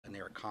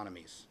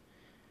economies.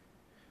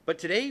 But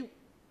today,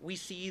 we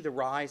see the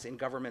rise in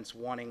governments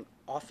wanting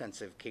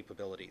offensive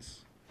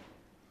capabilities.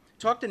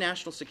 Talk to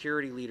national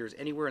security leaders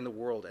anywhere in the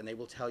world, and they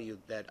will tell you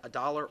that a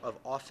dollar of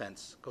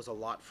offense goes a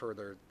lot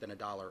further than a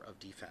dollar of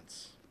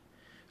defense.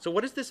 So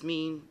what does this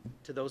mean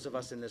to those of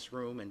us in this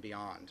room and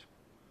beyond?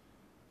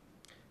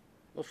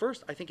 Well,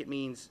 first, I think it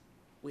means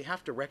we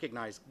have to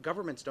recognize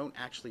governments don't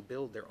actually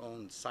build their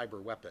own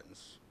cyber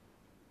weapons.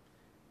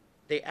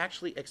 They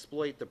actually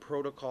exploit the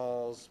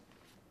protocols,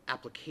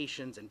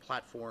 applications, and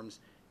platforms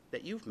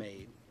that you've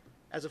made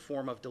as a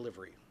form of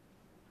delivery.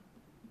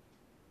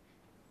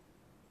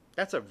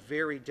 That's a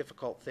very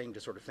difficult thing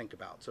to sort of think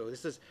about. So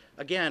this is,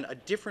 again, a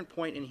different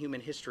point in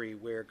human history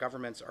where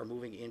governments are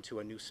moving into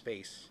a new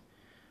space.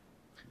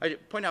 I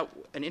point out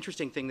an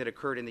interesting thing that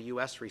occurred in the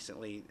US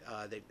recently.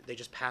 They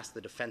just passed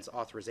the Defense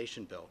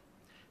Authorization Bill.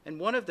 And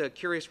one of the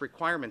curious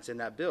requirements in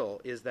that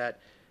bill is that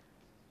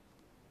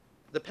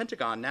the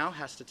Pentagon now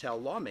has to tell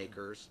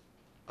lawmakers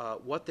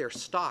what their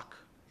stock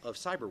of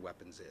cyber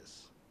weapons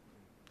is.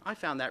 I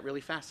found that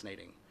really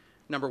fascinating.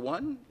 Number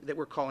one, that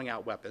we're calling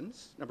out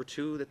weapons. Number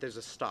two, that there's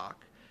a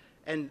stock.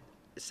 And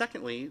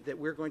secondly, that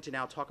we're going to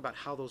now talk about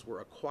how those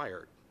were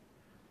acquired.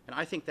 And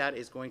I think that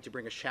is going to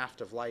bring a shaft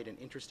of light and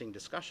interesting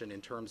discussion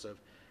in terms of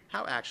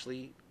how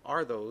actually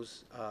are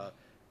those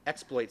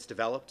exploits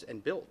developed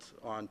and built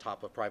on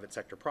top of private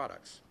sector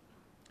products.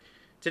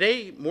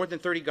 Today, more than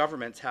 30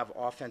 governments have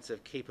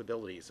offensive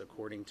capabilities,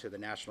 according to the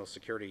National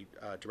Security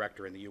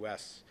Director in the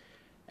US,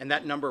 and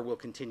that number will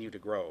continue to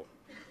grow.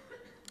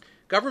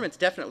 Governments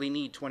definitely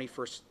need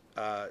 21st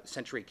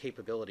century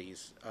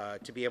capabilities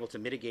to be able to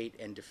mitigate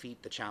and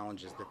defeat the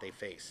challenges that they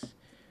face.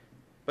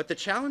 But the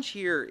challenge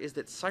here is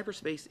that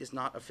cyberspace is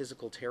not a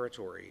physical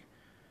territory.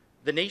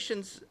 The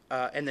nations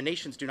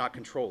do not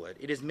control it.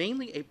 It is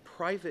mainly a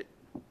private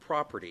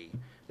property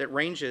that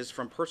ranges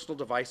from personal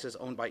devices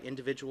owned by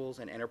individuals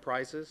and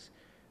enterprises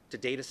to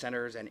data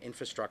centers and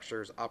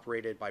infrastructures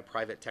operated by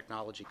private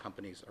technology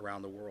companies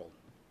around the world.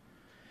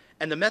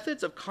 And the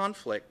methods of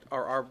conflict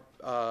are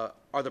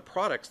the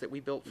products that we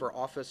built for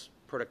office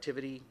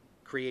productivity,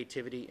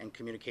 creativity, and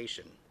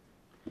communication.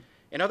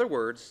 In other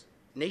words,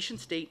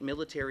 nation-state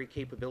military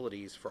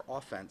capabilities for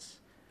offense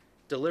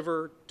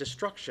deliver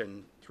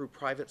destruction through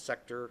private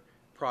sector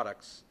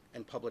products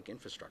and public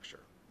infrastructure.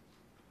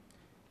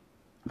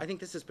 I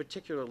think this is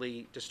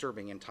particularly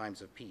disturbing in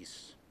times of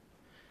peace.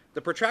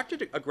 The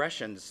protracted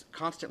aggressions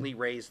constantly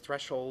raise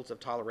thresholds of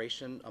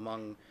toleration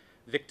among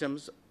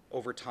victims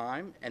over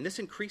time, and this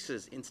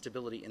increases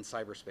instability in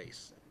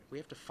cyberspace. We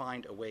have to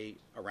find a way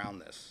around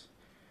this.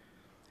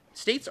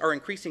 States are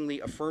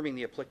increasingly affirming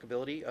the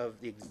applicability of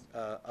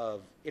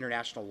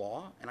international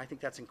law, and I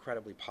think that's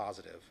incredibly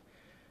positive.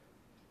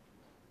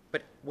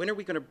 But when are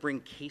we going to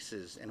bring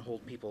cases and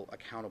hold people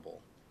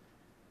accountable?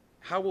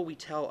 How will we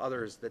tell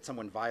others that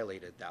someone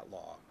violated that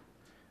law?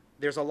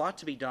 There's a lot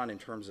to be done in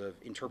terms of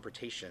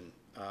interpretation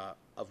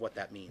of what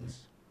that means.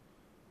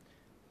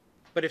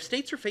 But if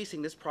states are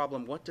facing this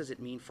problem, what does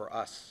it mean for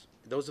us,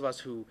 those of us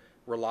who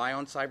rely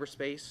on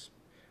cyberspace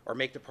or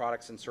make the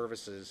products and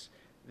services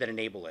that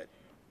enable it?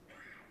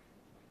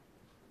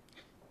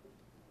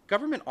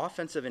 Government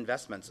offensive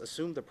investments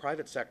assume the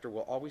private sector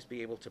will always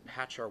be able to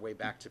patch our way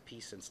back to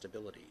peace and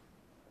stability.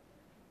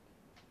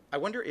 I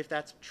wonder if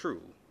that's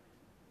true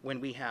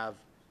when we have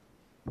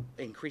an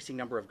increasing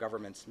number of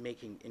governments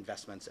making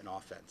investments in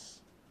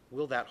offense.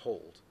 Will that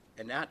hold?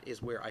 And that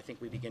is where I think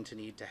we begin to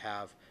need to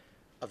have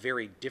a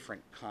very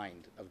different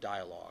kind of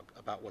dialogue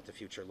about what the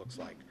future looks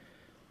like.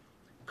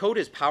 Code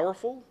is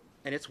powerful,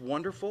 and it's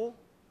wonderful,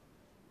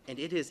 and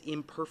it is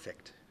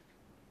imperfect.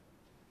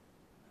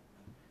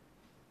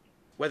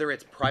 Whether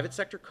it's private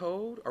sector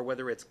code or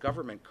whether it's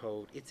government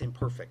code, it's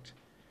imperfect.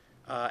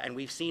 And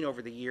we've seen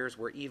over the years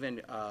where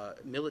even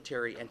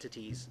military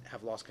entities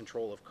have lost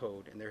control of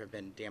code, and there have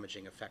been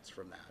damaging effects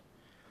from that.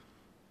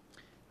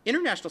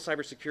 International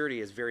cybersecurity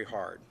is very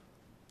hard.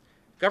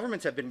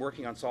 Governments have been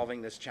working on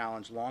solving this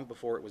challenge long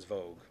before it was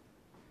vogue,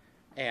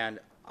 and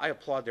I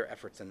applaud their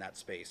efforts in that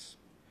space.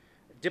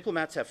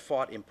 Diplomats have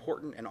fought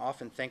important and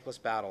often thankless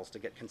battles to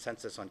get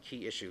consensus on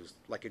key issues,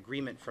 like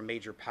agreement from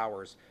major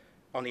powers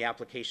on the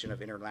application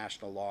of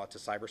international law to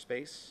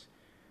cyberspace,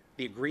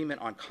 the agreement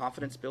on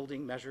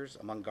confidence-building measures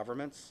among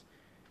governments,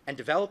 and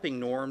developing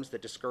norms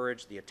that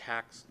discourage the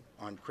attacks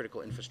on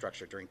critical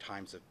infrastructure during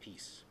times of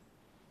peace.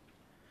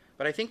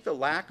 But I think the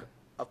lack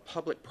of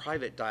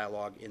public-private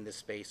dialogue in this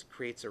space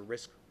creates a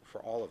risk for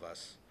all of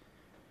us.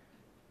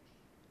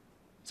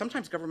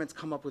 Sometimes governments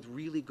come up with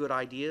really good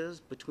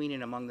ideas between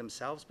and among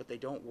themselves, but they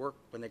don't work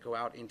when they go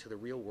out into the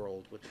real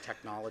world with the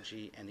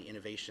technology and the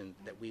innovation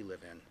that we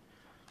live in.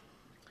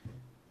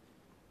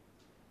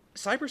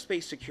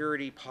 Cyberspace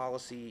security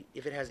policy,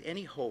 if it has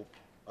any hope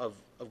of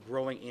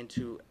growing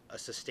into a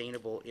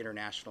sustainable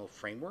international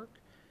framework,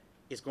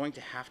 is going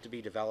to have to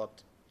be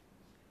developed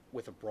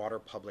with a broader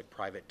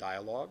public-private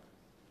dialogue.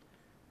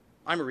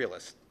 I'm a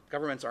realist.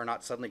 Governments are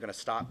not suddenly going to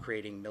stop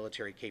creating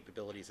military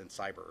capabilities in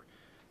cyber,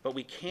 but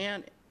we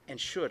can and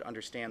should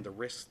understand the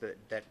risks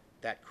that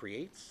that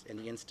creates and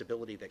the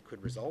instability that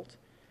could result.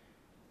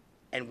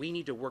 And we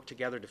need to work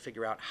together to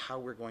figure out how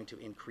we're going to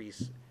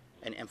increase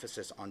an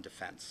emphasis on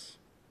defense.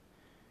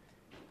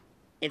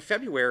 In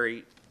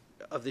February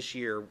of this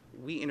year,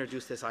 we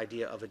introduced this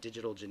idea of a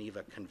Digital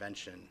Geneva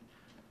Convention,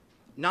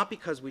 not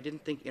because we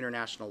didn't think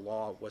international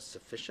law was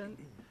sufficient,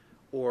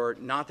 or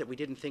not that we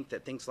didn't think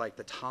that things like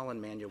the Tallinn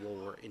Manual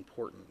were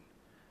important.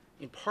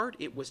 In part,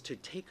 it was to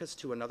take us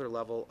to another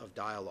level of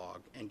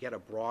dialogue and get a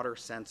broader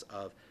sense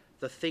of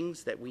the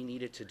things that we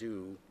needed to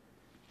do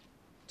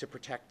to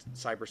protect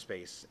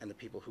cyberspace and the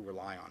people who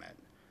rely on it.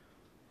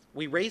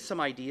 We raised some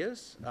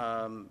ideas,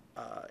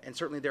 and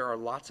certainly there are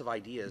lots of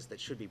ideas that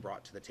should be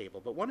brought to the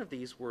table, but one of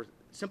these were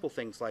simple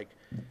things like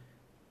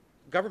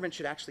government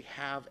should actually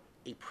have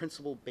a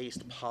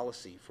principle-based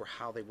policy for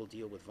how they will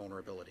deal with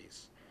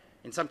vulnerabilities.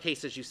 In some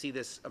cases, you see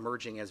this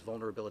emerging as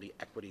vulnerability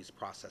equities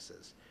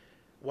processes.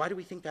 Why do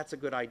we think that's a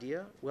good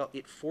idea? Well,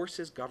 it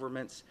forces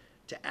governments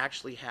to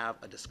actually have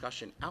a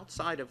discussion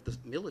outside of the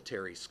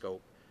military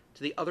scope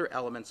to the other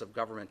elements of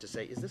government to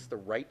say, is this the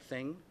right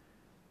thing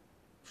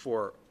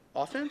for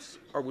offense,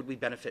 or would we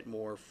benefit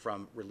more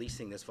from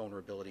releasing this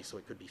vulnerability so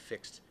it could be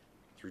fixed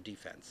through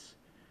defense?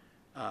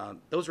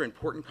 Those are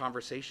important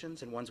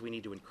conversations and ones we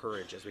need to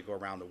encourage as we go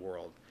around the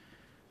world.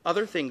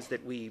 Other things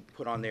that we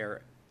put on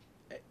there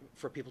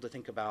for people to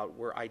think about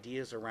were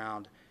ideas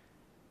around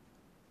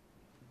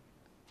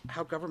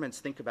how governments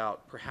think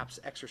about perhaps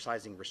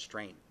exercising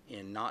restraint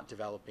in not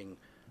developing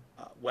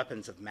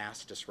weapons of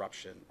mass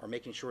disruption, or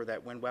making sure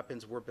that when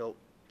weapons were built,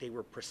 they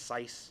were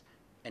precise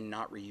and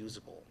not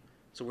reusable.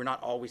 So we're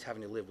not always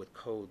having to live with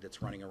code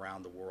that's running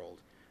around the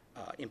world,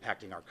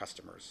 impacting our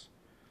customers.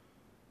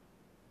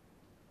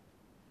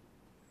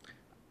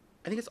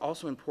 I think it's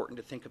also important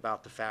to think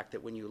about the fact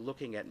that when you're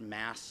looking at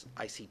mass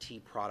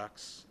ICT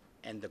products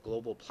and the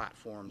global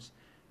platforms,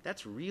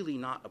 that's really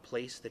not a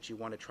place that you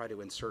want to try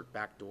to insert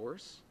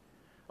backdoors.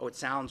 Oh, it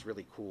sounds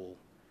really cool,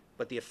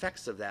 but the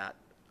effects of that,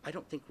 I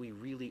don't think we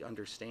really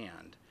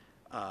understand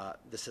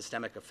the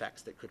systemic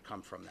effects that could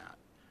come from that.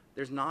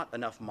 There's not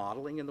enough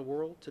modeling in the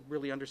world to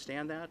really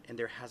understand that, and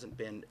there hasn't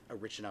been a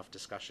rich enough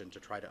discussion to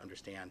try to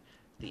understand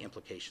the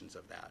implications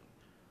of that.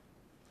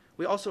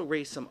 We also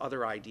raised some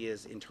other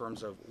ideas in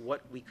terms of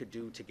what we could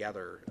do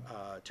together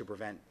to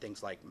prevent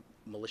things like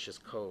malicious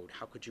code.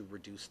 How could you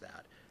reduce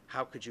that?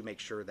 How could you make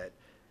sure that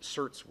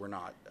certs were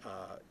not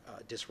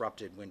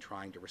disrupted when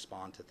trying to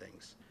respond to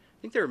things?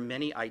 I think there are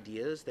many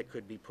ideas that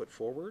could be put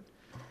forward.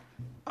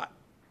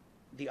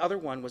 The other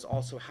one was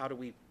also, how do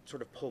we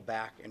sort of pull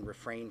back and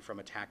refrain from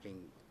attacking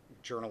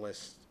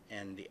journalists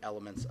and the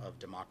elements of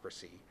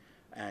democracy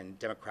and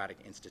democratic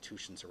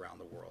institutions around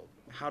the world?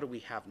 How do we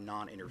have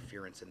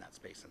non-interference in that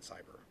space in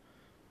cyber?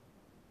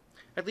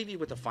 I'd leave you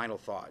with a final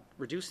thought.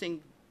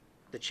 Reducing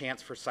the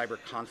chance for cyber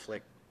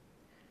conflict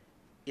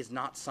is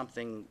not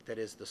something that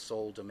is the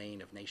sole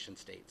domain of nation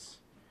states.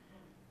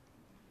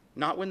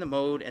 Not when the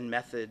mode and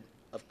method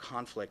of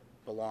conflict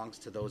belongs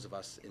to those of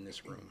us in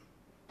this room.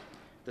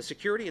 The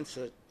security and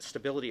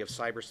stability of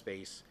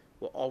cyberspace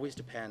will always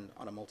depend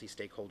on a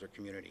multi-stakeholder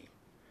community.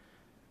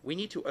 We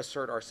need to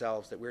assert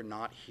ourselves that we're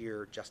not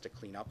here just to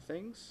clean up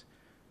things.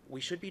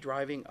 We should be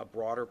driving a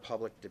broader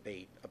public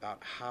debate about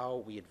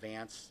how we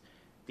advance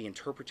the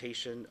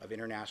interpretation of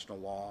international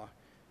law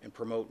and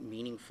promote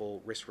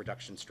meaningful risk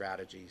reduction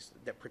strategies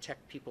that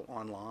protect people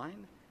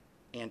online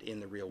and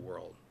in the real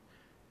world.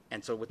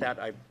 And so with that,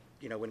 I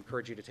would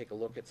encourage you to take a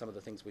look at some of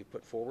the things we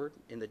put forward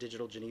in the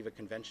Digital Geneva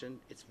Convention.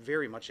 It's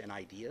very much an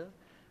idea,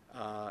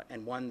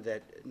 and one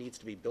that needs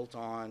to be built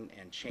on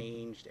and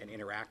changed and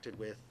interacted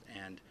with,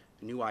 and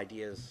new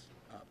ideas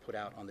put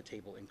out on the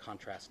table in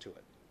contrast to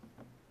it.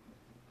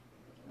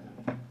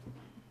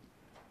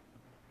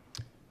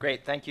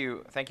 Great, thank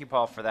you,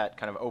 Paul, for that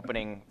kind of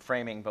opening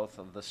framing, both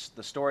of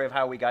the story of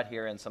how we got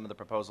here and some of the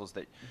proposals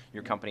that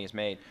your company has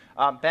made.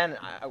 Ben,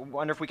 I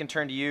wonder if we can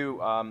turn to you.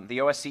 The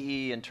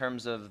OSCE, in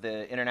terms of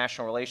the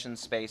international relations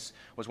space,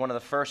 was one of the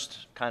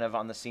first kind of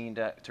on the scene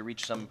to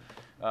reach some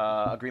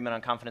agreement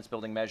on confidence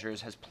building measures,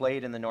 has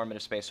played in the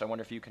normative space. So I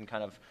wonder if you can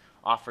kind of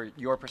offer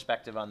your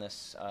perspective on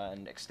this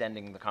and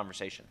extending the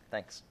conversation.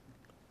 Thanks.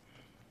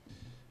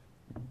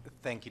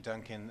 Thank you,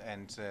 Duncan,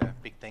 and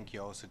big thank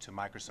you also to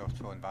Microsoft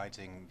for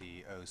inviting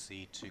the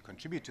OSCE to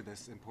contribute to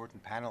this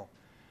important panel.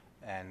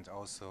 And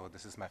also,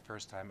 this is my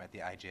first time at the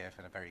IGF,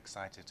 and I'm very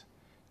excited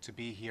to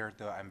be here,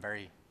 though I'm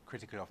very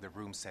critical of the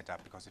room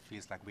setup because it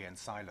feels like we're in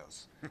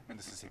silos. And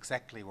this is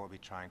exactly what we're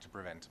trying to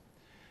prevent.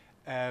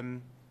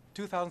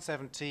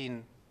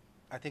 2017,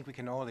 I think we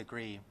can all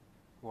agree,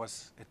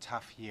 was a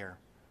tough year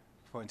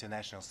for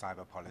international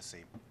cyber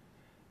policy.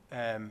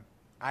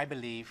 I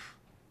believe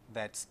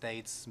that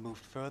states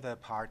moved further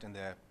apart in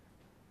their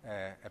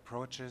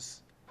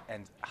approaches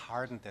and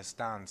hardened their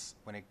stance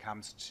when it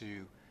comes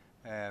to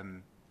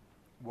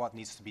what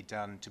needs to be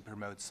done to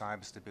promote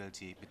cyber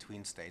stability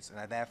between states. And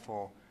I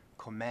therefore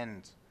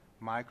commend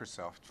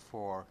Microsoft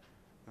for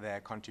their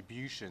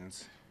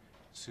contributions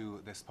to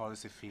this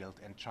policy field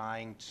and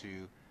trying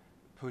to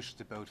push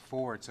the boat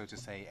forward, so to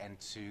say, and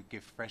to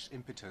give fresh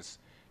impetus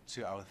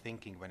to our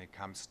thinking when it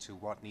comes to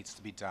what needs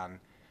to be done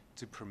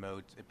to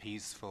promote a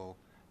peaceful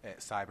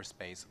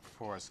cyberspace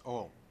for us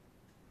all.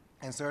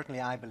 And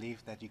certainly I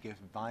believe that you give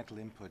vital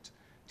input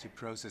to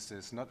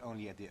processes not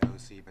only at the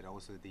OSCE but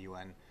also at the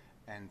UN,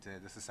 and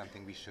this is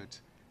something we should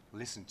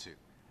listen to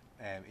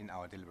in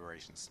our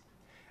deliberations.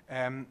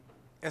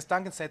 As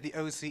Duncan said, the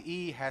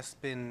OSCE has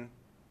been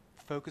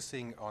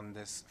focusing on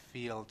this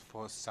field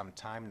for some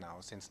time now,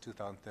 since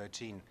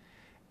 2013,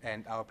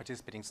 and our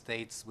participating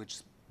states, which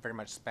very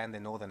much span the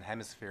northern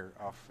hemisphere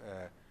of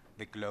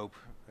the globe,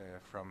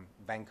 from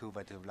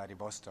Vancouver to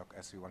Vladivostok,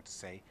 as we want to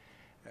say,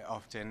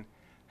 often,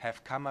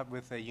 have come up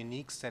with a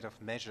unique set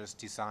of measures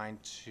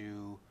designed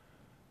to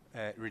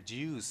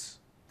reduce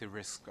the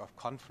risk of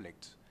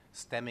conflict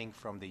stemming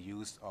from the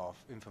use of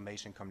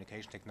information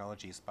communication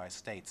technologies by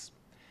states.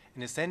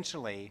 And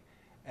essentially,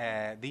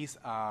 these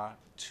are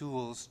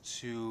tools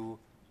to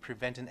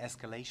prevent an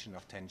escalation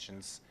of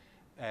tensions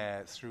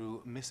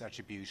through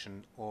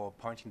misattribution or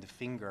pointing the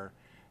finger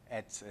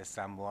at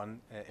someone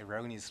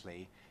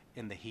erroneously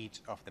in the heat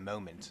of the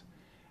moment.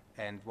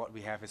 And what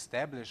we have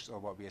established, or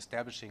what we're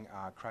establishing,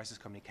 are crisis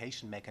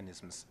communication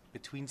mechanisms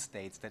between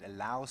states that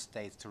allow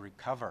states to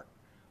recover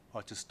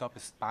or to stop a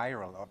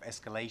spiral of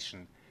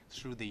escalation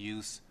through the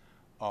use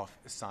of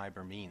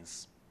cyber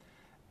means.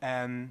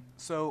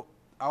 So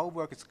our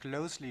work is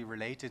closely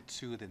related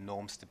to the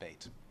norms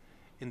debate,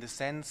 in the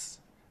sense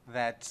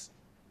that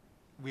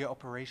we are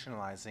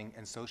operationalizing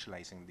and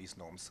socializing these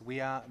norms. We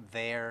are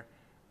there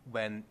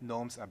when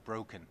norms are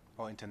broken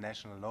or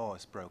international law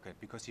is broken,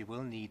 because you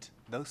will need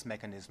those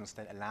mechanisms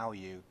that allow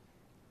you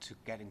to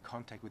get in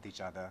contact with each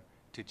other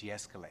to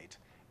de-escalate.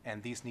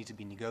 And these need to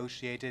be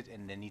negotiated,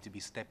 and there need to be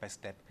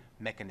step-by-step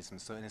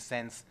mechanisms. So in a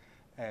sense,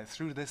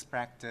 through this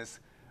practice,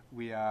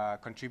 we are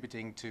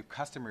contributing to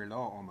customary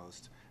law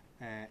almost,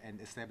 and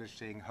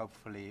establishing,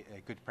 hopefully,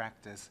 a good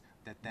practice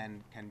that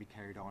then can be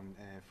carried on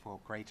for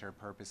greater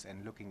purpose,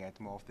 and looking at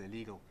more of the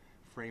legal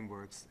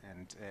frameworks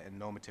and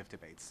normative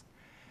debates.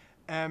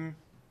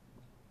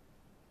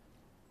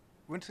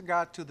 With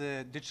regard to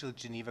the Digital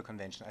Geneva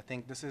Convention, I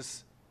think this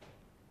is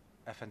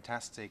a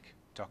fantastic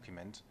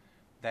document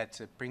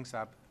that brings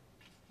up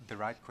the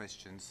right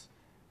questions,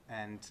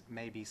 and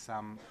maybe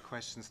some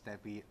questions that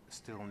we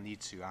still need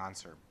to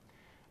answer.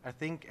 I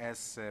think,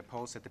 as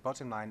Paul said, the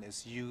bottom line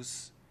is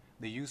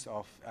the use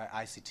of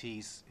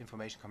ICTs,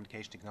 information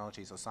communication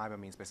technologies, or cyber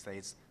means by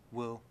states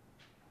will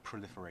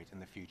proliferate in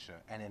the future,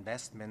 and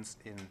investments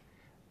in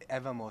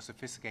ever more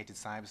sophisticated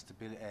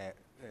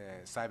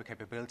cyber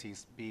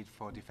capabilities, be it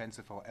for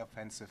defensive or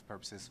offensive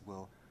purposes,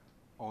 will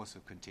also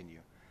continue.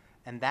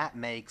 And that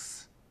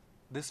makes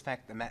this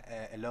fact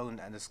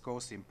alone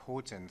underscores the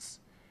importance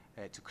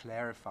to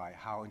clarify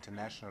how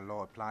international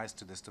law applies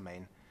to this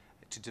domain,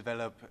 to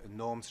develop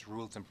norms,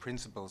 rules, and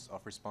principles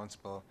of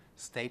responsible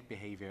state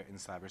behavior in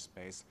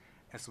cyberspace,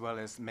 as well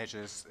as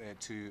measures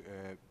to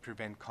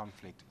prevent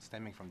conflict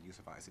stemming from the use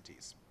of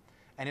ICTs.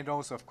 And it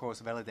also, of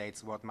course,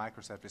 validates what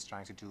Microsoft is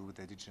trying to do with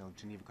the Digital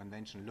Geneva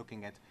Convention,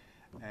 looking at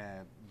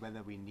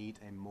whether we need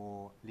a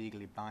more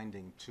legally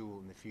binding tool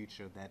in the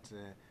future that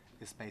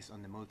is based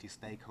on the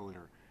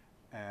multi-stakeholder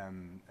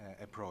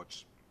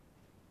approach.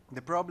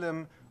 The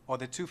problem, or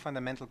the two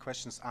fundamental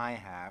questions I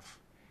have,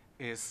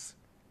 is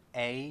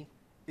A,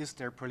 is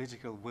there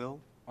political will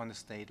on the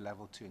state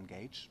level to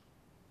engage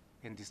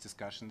in these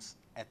discussions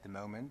at the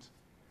moment?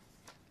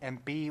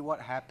 And B, what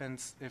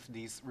happens if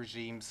these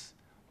regimes,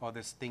 or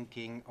this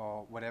thinking,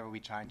 or whatever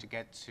we're trying to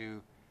get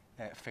to,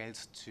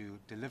 fails to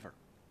deliver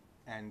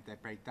and they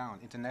break down?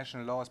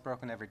 International law is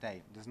broken every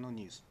day. There's no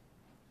news.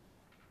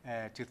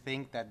 To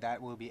think that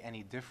that will be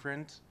any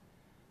different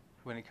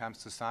when it comes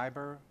to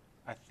cyber,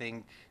 I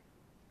think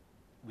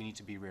we need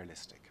to be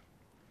realistic.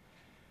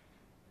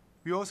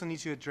 We also need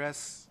to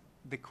address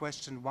the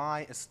question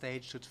why a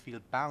state should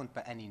feel bound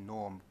by any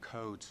norm,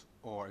 code,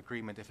 or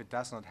agreement if it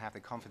does not have the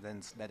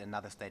confidence that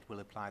another state will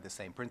apply the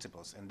same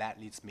principles. And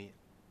that leads me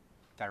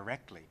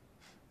directly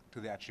to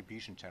the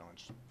attribution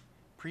challenge.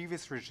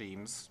 Previous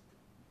regimes,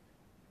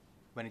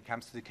 when it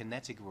comes to the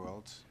kinetic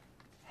world,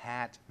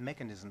 had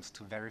mechanisms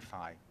to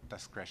verify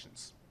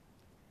discretions.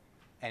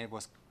 And it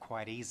was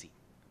quite easy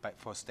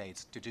for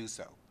states to do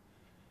so.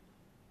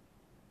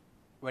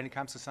 When it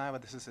comes to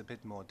cyber, this is a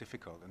bit more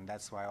difficult, and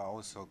that's why I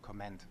also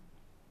commend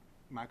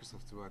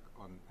Microsoft's work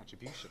on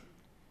attribution,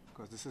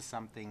 because this is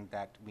something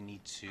that we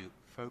need to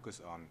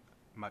focus on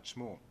much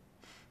more.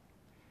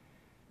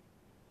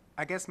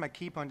 I guess my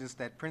key point is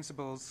that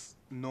principles,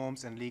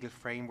 norms, and legal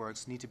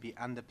frameworks need to be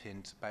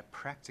underpinned by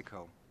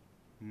practical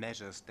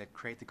measures that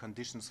create the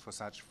conditions for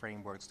such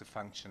frameworks to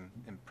function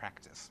in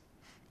practice.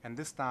 And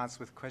this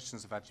starts with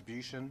questions of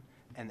attribution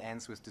and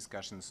ends with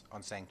discussions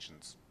on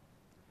sanctions,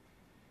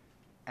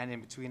 and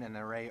in between an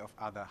array of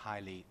other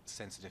highly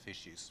sensitive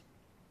issues.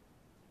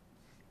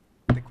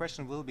 The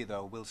question will be,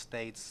 though, will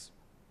states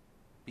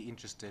be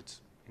interested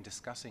in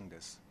discussing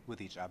this with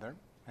each other?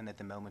 And at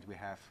the moment we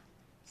have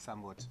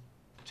somewhat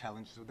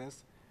challenges with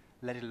this,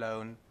 let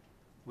alone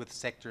with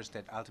sectors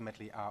that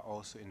ultimately are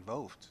also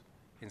involved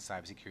in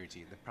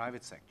cybersecurity, the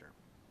private sector.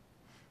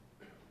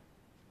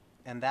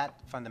 And that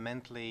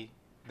fundamentally,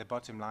 the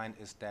bottom line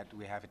is that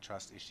we have a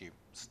trust issue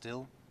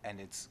still, and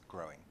it's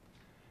growing.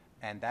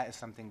 And that is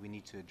something we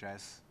need to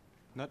address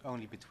not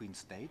only between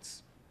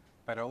states,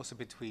 but also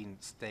between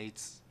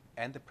states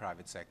and the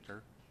private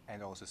sector,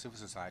 and also civil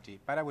society.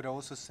 But I would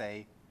also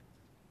say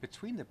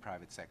between the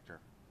private sector,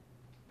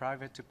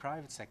 private to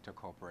private sector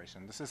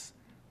cooperation. This is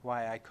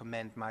why I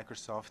commend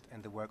Microsoft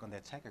and the work on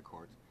their tech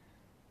accord.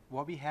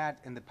 What we had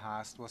in the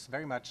past was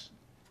very much,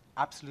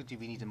 absolutely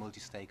we need a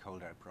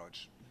multi-stakeholder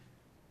approach.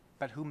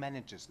 But who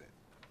manages it?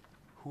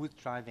 Who is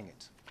driving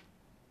it?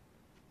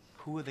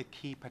 Who are the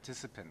key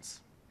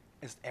participants?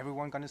 Is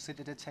everyone going to sit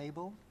at a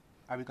table?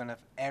 Are we going to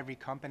have every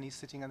company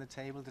sitting on the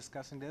table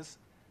discussing this?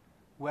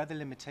 Where are the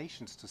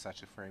limitations to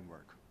such a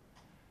framework?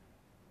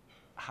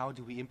 How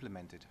do we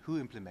implement it? Who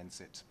implements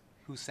it?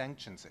 Who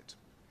sanctions it?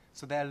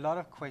 So there are a lot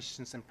of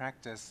questions in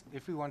practice.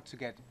 If we want to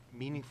get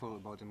meaningful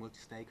about a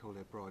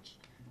multi-stakeholder approach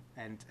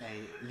and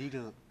a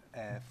legal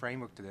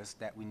framework to this,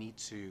 that we need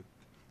to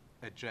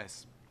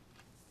address.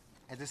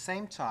 At the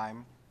same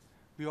time,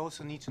 we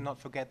also need to not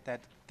forget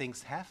that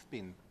things have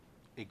been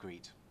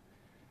agreed.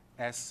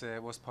 As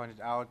was pointed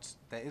out,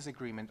 there is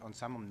agreement on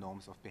some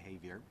norms of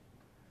behavior.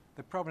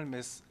 The problem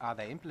is, are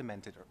they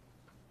implemented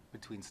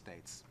between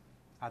states?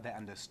 Are they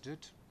understood?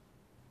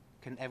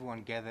 Can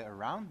everyone gather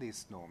around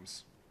these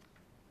norms?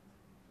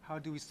 How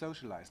do we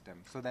socialize them?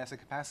 So there's a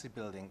capacity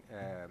building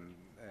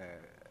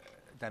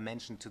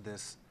dimension to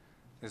this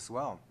as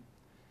well.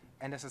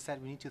 And as I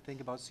said, we need to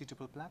think about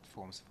suitable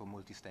platforms for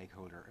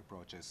multi-stakeholder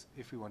approaches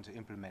if we want to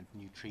implement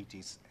new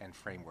treaties and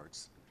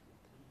frameworks.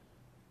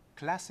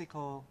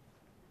 Classical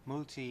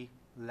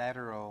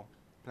multilateral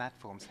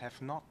platforms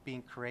have not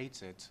been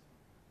created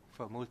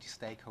for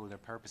multi-stakeholder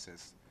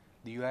purposes.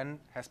 The UN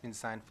has been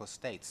designed for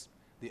states.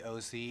 The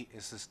OSCE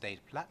is a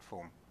state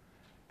platform.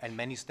 And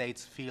many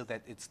states feel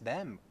that it's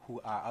them who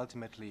are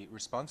ultimately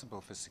responsible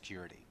for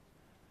security.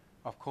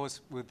 Of course,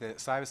 with the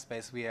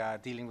cyberspace, we are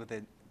dealing with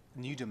a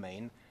new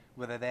domain,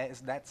 whether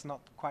that's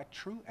not quite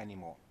true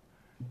anymore,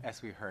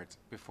 as we heard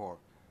before.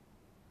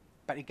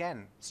 But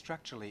again,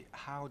 structurally,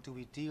 how do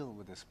we deal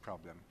with this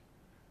problem?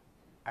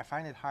 I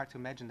find it hard to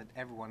imagine that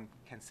everyone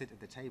can sit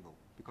at the table,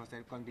 because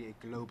there's going to be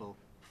a global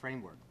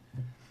framework.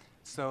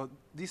 So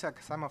these are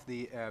some of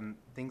the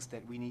things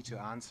that we need to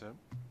answer,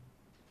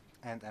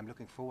 and I'm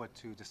looking forward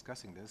to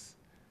discussing this,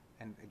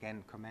 and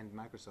again, commend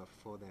Microsoft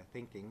for their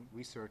thinking.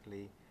 We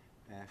certainly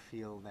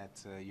feel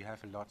that you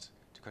have a lot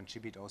to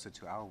contribute also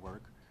to our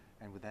work,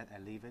 and with that, I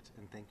leave it,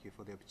 and thank you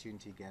for the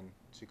opportunity again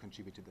to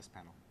contribute to this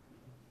panel.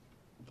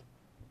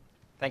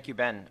 Thank you,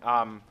 Ben.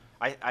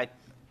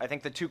 I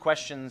think the two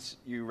questions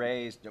you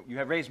raised, you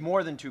have raised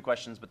more than two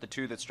questions, but the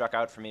two that struck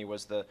out for me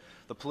was the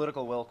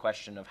political will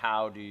question of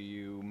how do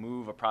you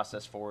move a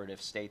process forward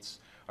if states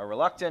are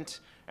reluctant,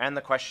 and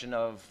the question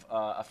of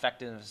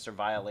effectiveness or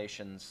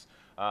violations,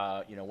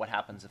 what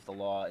happens if the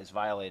law is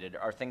violated,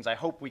 are things I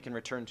hope we can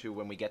return to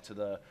when we get to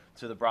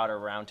the broader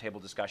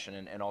roundtable discussion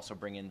and also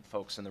bring in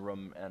folks in the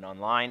room and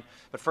online.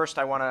 But first,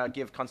 I want to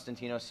give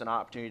Konstantinos an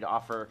opportunity to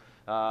offer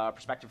a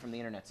perspective from the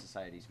Internet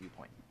Society's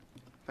viewpoint.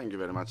 Thank you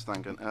very much,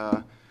 Duncan.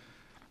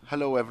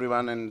 Hello,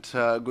 everyone, and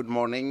good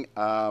morning.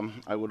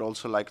 I would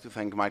also like to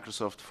thank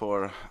Microsoft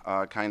for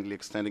kindly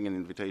extending an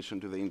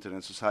invitation to the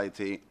Internet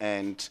Society.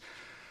 And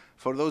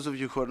for those of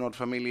you who are not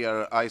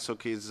familiar,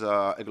 ISOC is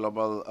a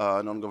global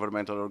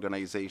non-governmental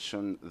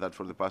organization that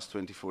for the past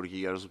 24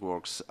 years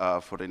works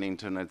for an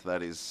Internet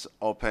that is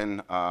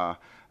open,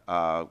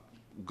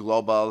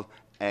 global,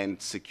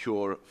 and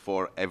secure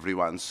for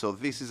everyone. So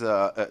this is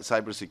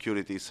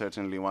cybersecurity is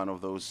certainly one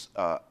of those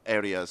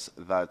areas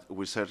that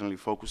we certainly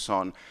focus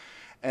on.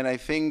 And I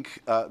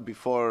think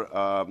before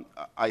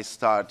I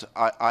start,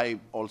 I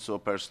also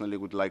personally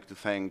would like to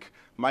thank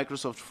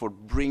Microsoft for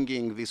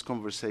bringing this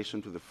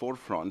conversation to the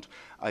forefront.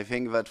 I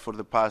think that for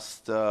the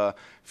past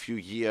few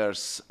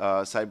years,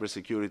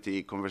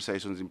 cybersecurity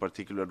conversations in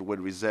particular were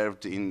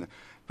reserved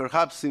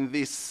perhaps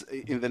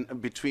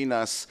between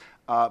us.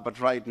 But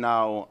right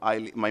now,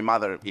 my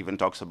mother even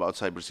talks about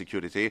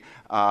cybersecurity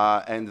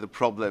and the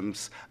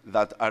problems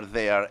that are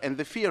there, and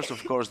the fears,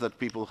 of course, that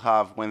people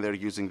have when they're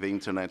using the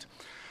internet.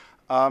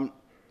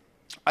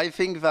 I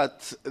think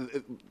that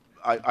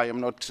I am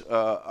not,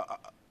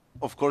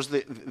 of course,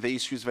 the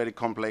issue is very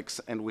complex,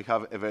 and we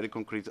have a very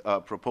concrete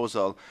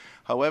proposal.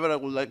 However, I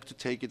would like to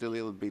take it a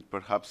little bit,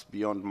 perhaps,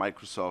 beyond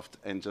Microsoft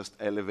and just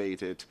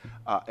elevate it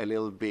a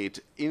little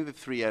bit in the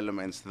three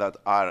elements that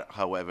are,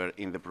 however,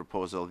 in the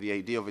proposal: the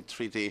idea of a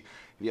treaty,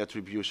 the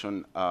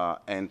attribution,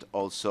 and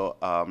also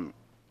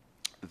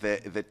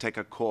the tech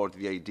accord,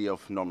 the idea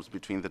of norms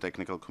between the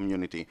technical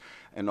community,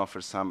 and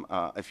offer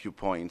a few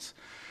points.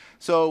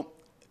 So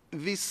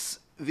this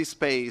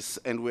space,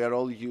 and we are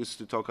all used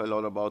to talk a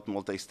lot about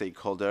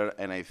multi-stakeholder,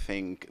 and I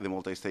think the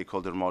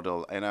multi-stakeholder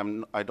model,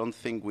 and I don't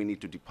think we need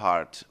to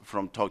depart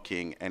from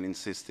talking and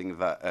insisting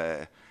that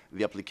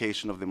the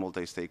application of the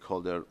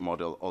multi-stakeholder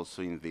model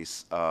also in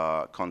this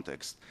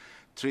context.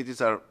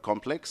 Treaties are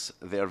complex,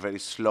 they are very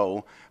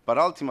slow, but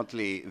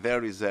ultimately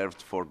they're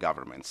reserved for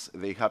governments.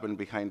 They happen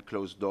behind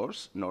closed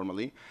doors,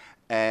 normally,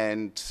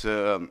 and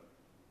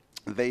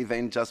they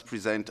then just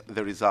present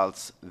the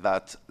results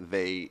that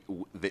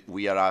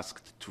we are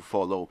asked to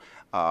follow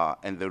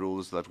and the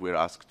rules that we're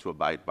asked to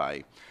abide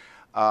by.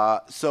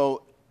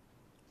 So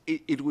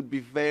it would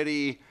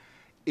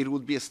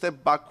be a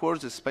step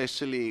backwards,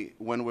 especially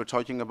when we're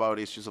talking about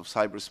issues of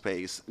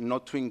cyberspace,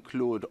 not to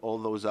include all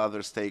those other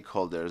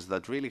stakeholders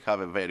that really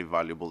have a very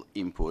valuable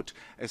input,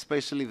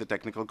 especially the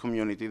technical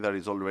community that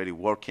is already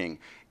working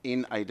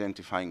in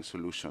identifying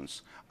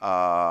solutions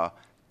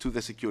to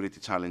the security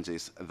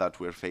challenges that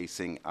we're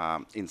facing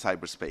in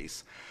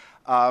cyberspace.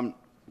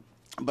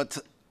 But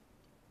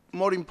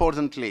more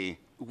importantly,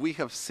 we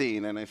have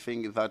seen, and I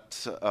think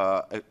that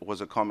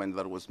was a comment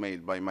that was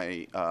made by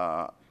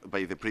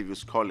by the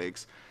previous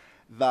colleagues,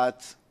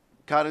 that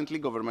currently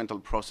governmental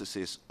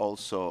processes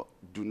also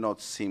do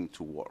not seem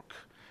to work.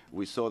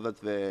 We saw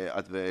that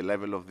at the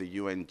level of the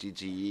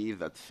UNGGE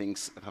that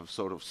things have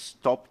sort of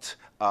stopped.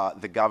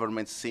 The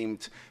government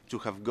seemed to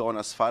have gone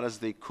as far as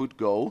they could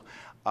go,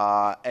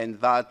 and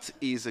that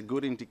is a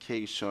good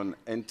indication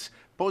and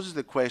poses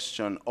the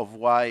question of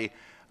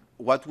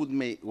what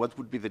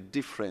would be the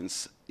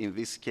difference in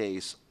this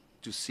case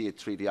to see a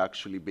treaty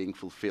actually being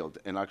fulfilled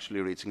and actually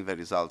reaching the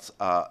results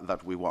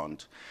that we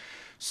want.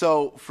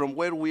 So from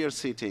where we are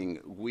sitting,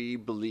 we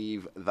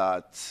believe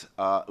that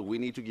we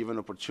need to give an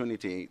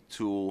opportunity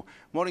to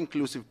more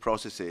inclusive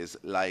processes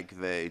like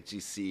the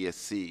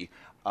GCSC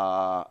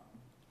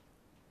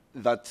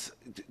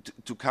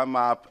to come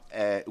up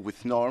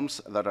with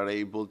norms that are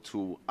able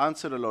to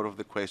answer a lot of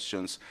the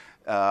questions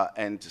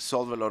and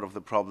solve a lot of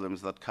the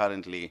problems that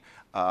currently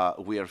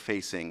we are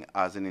facing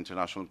as an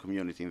international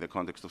community in the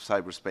context of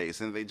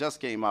cyberspace. And they just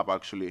came up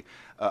actually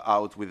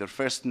out with their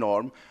first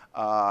norm,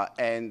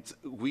 and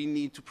we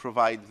need to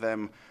provide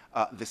them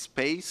the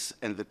space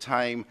and the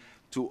time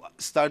to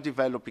start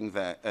developing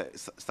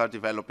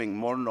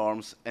more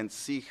norms and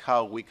see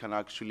how we can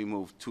actually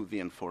move to the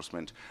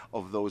enforcement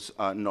of those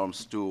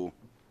norms to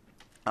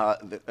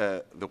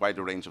the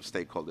wider range of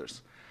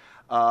stakeholders.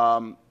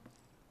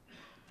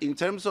 In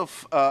terms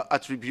of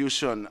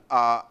attribution,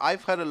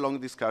 I've had a long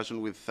discussion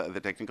with the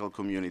technical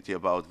community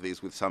about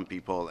this with some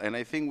people, and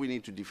I think we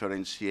need to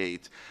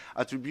differentiate.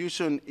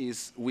 Attribution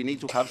is, we need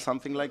to have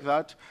something like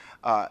that.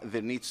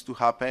 There needs to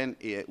happen.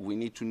 We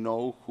need to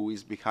know who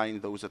is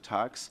behind those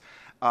attacks.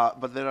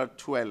 But there are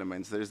two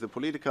elements. There is the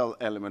political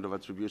element of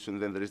attribution,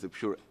 then there is the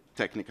pure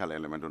technical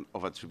element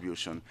of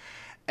attribution.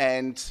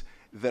 And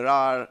there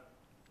are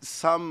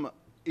some,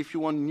 if you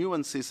want,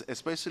 nuances,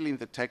 especially in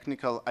the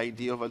technical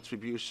idea of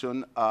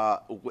attribution,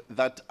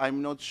 that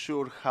I'm not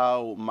sure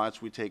how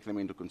much we take them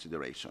into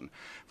consideration.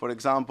 For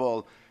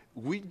example,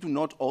 we do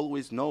not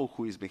always know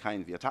who is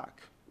behind the attack.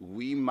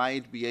 We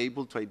might be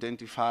able to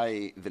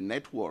identify the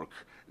network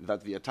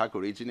that the attack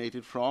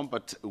originated from,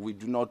 but we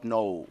do not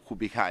know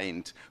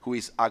who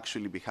is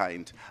actually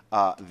behind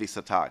this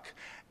attack.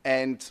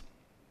 And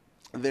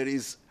there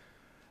is,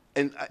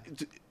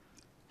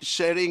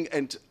 sharing,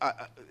 and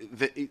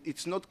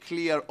it's not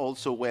clear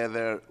also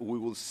whether we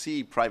will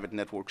see private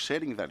networks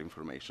sharing that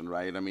information,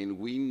 right? I mean,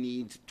 we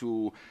need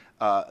to,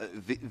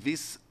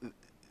 these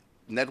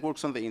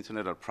networks on the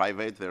internet are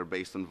private, they're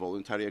based on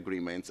voluntary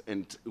agreements,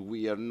 and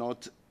we are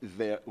not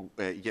there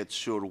yet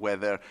sure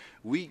whether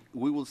we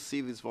will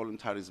see this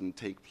voluntarism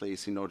take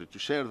place in order to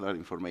share that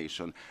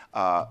information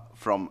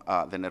from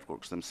the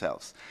networks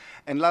themselves.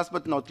 And last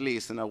but not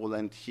least, and I will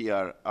end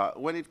here,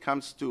 when it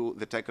comes to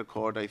the Tech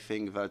Accord, I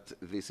think that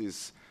this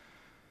is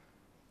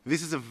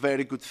a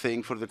very good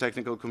thing for the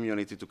technical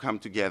community to come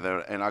together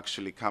and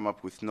actually come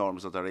up with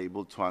norms that are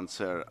able to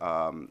answer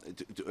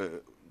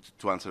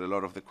to answer a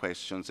lot of the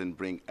questions and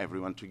bring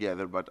everyone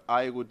together. But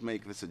I would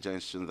make the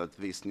suggestion that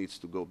this needs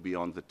to go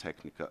beyond the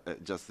technical,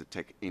 just the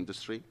tech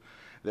industry.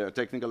 There are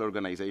technical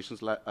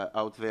organizations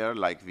out there,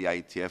 like the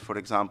IGF, for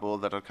example,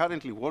 that are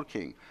currently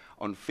working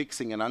on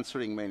fixing and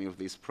answering many of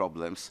these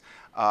problems.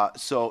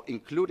 So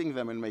including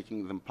them and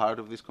making them part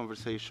of this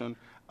conversation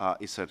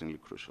is certainly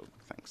crucial.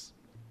 Thanks.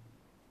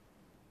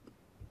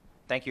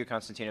 Thank you,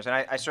 Konstantinos. And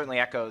I certainly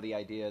echo the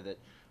idea that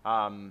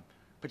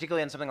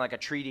particularly in something like a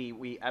treaty,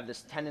 we have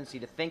this tendency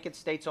to think it's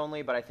states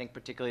only, but I think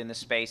particularly in this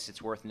space,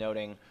 it's worth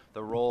noting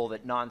the role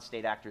that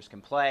non-state actors can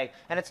play.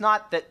 And it's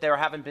not that there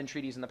haven't been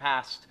treaties in the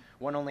past.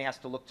 One only has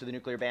to look to the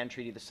nuclear ban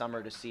treaty this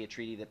summer to see a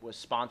treaty that was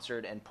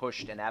sponsored and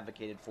pushed and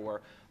advocated for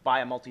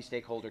by a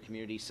multi-stakeholder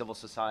community, civil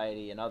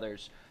society, and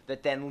others,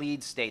 that then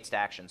leads states to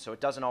action. So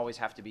it doesn't always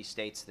have to be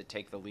states that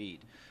take the lead.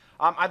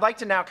 I'd like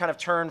to now kind of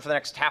turn for the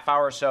next half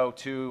hour or so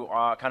to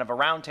kind of a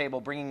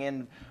roundtable, bringing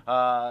in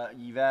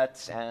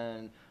Yvette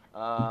and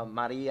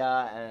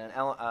Maria and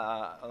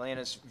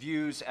Elena's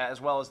views, as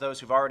well as those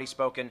who've already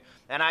spoken.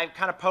 And I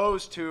kind of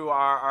posed to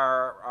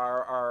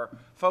our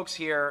folks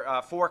here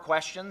 4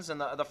 questions. And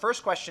the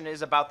first question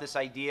is about this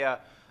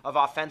idea of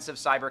offensive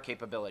cyber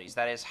capabilities.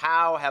 That is,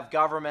 how have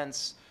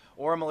governments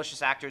or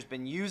malicious actors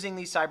been using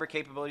these cyber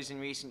capabilities in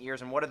recent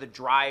years, and what are the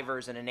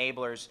drivers and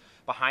enablers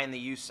behind the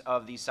use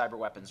of these cyber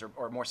weapons?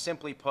 Or more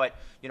simply put,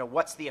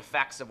 what's the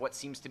effects of what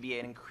seems to be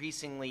an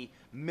increasingly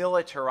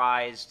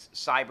militarized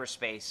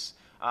cyberspace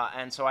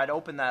And so I'd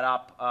open that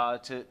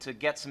up to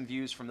get some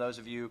views from those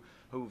of you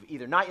who've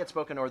either not yet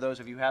spoken or those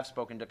of you who have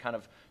spoken to kind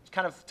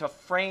of to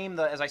frame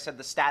the, as I said,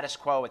 the status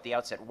quo at the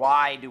outset.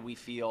 Why do we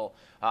feel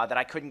that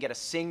I couldn't get a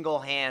single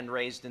hand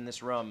raised in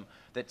this room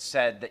that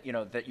said that, you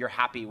know, that you're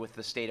happy with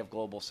the state of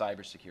global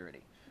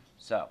cybersecurity?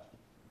 So.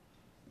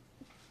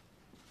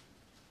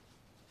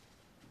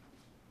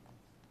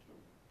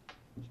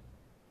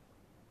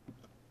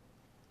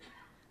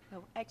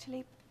 Well,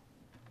 actually,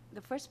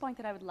 the first point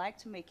that I would like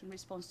to make in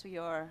response to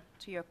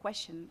your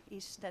question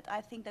is that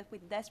I think that we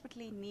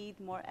desperately need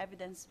more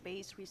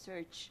evidence-based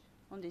research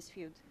on this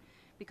field,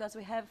 because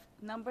we have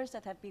numbers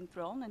that have been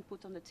thrown and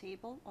put on the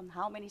table on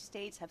how many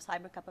states have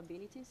cyber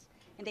capabilities,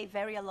 and they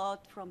vary a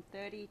lot from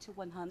 30 to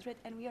 100,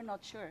 and we are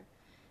not sure.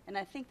 And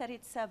I think that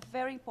it's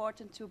very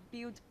important to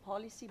build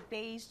policy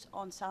based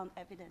on sound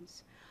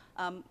evidence.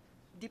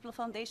 Diplo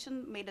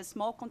Foundation made a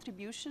small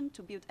contribution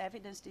to build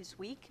evidence this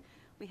week.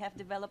 We have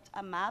developed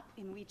a map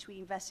in which we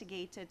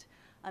investigated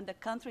the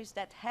countries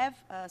that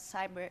have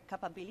cyber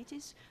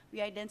capabilities.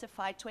 We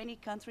identified 20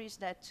 countries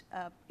that,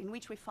 in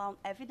which we found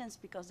evidence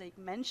because they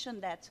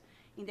mentioned that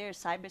in their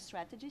cyber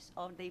strategies,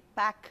 or they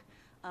pack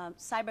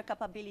cyber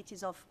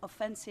capabilities of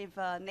offensive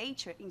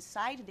nature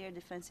inside their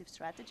defensive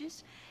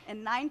strategies,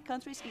 and 9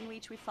 countries in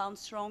which we found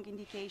strong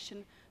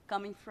indication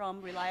coming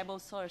from reliable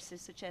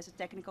sources such as the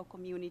technical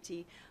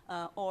community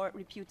or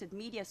reputed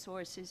media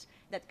sources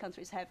that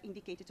countries have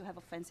indicated to have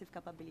offensive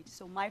capabilities.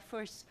 So my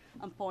first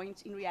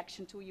point in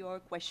reaction to your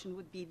question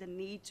would be the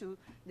need to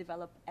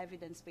develop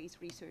evidence-based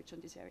research on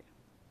this area.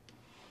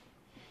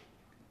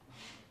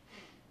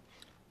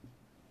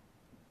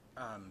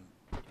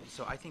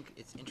 So I think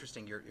it's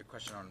interesting, your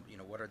question on, you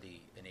know, what are the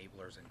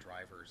enablers and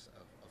drivers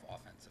of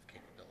offensive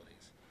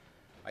capabilities.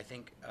 I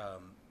think,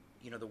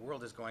 you know, the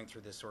world is going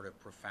through this sort of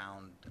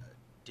profound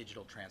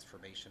digital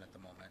transformation at the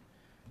moment.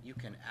 You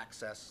can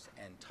access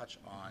and touch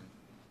on,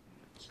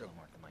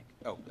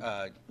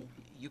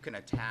 you can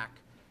attack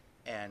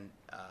and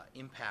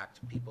impact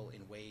people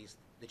in ways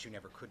that you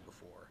never could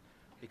before,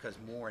 because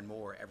more and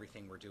more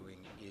everything we're doing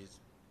is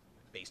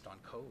based on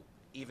code.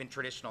 Even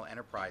traditional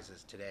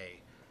enterprises today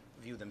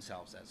view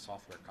themselves as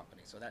software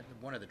companies. So that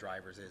one of the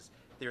drivers is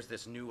there's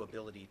this new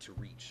ability to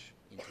reach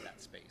into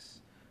that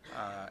space.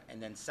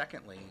 And then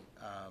secondly,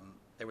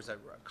 there was a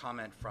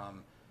comment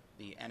from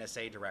the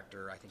NSA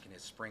director, I think in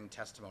his spring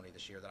testimony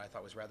this year, that I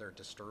thought was rather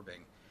disturbing.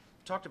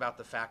 He talked about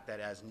the fact that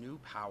as new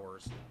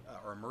powers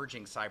or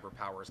emerging cyber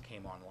powers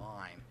came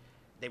online,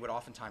 they would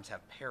oftentimes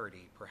have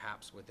parity,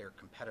 perhaps, with their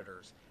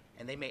competitors,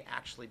 and they may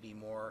actually be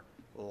more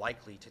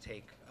likely to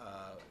take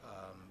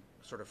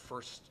sort of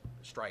first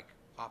strike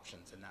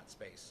options in that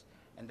space.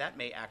 And that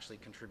may actually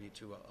contribute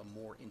to a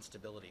more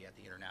instability at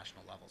the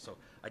international level. So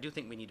I do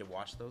think we need to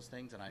watch those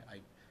things, and I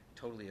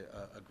totally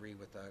agree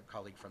with a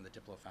colleague from the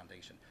Diplo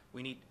Foundation.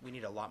 We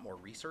need a lot more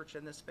research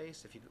in this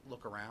space. If you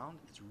look around,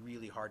 it's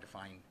really hard to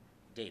find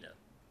data.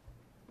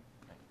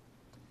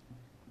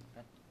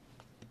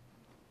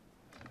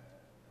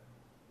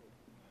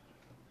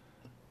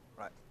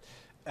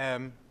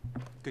 Right.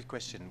 Good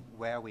question.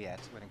 Where are we at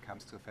when it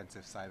comes to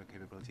offensive cyber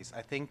capabilities?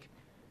 I think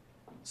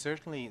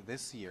certainly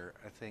this year,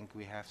 I think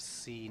we have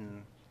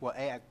seen, well,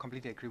 I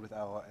completely agree with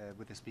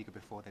with the speaker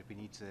before that we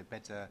need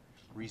better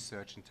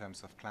research in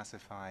terms of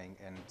classifying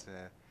and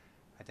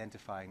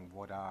identifying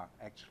what are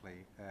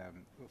actually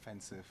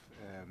offensive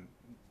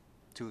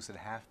tools that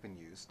have been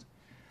used.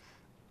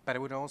 But I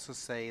would also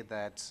say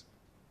that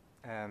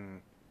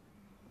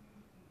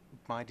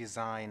by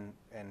design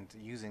and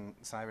using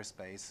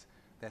cyberspace,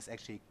 there's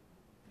actually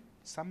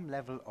some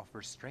level of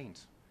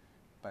restraint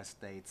by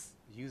states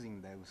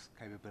using those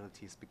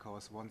capabilities,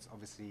 because once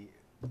obviously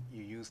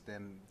you use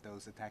them,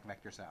 those attack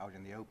vectors are out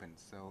in the open.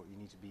 So you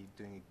need to be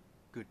doing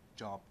a good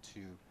job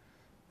to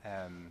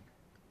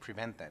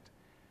prevent that.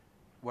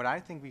 What I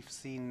think we've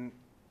seen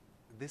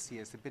this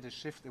year is a bit of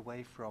shift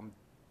away from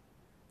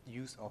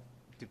use of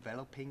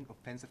developing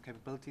offensive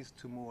capabilities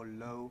to more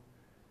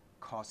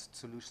low-cost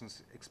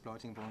solutions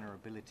exploiting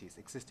vulnerabilities,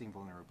 existing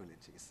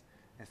vulnerabilities.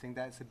 I think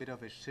that's a bit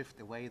of a shift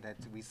away that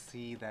we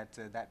see that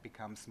that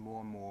becomes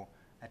more and more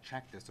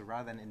attractive. So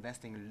rather than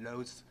investing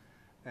loads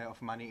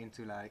of money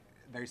into like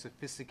very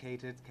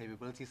sophisticated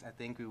capabilities, I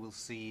think we will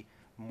see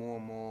more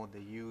and more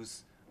the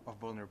use of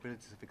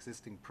vulnerabilities of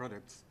existing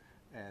products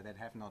that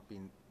have not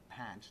been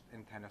patched,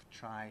 and kind of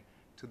try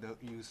to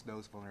use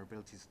those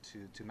vulnerabilities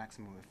to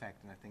maximum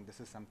effect. And I think this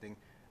is something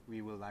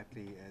we will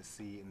likely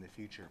see in the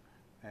future,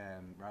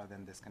 rather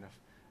than this kind of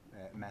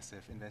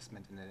massive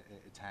investment in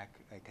attack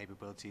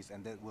capabilities.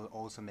 And that will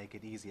also make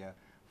it easier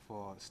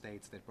for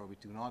states that probably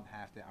do not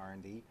have the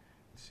R&D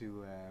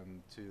to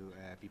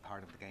be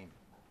part of the game.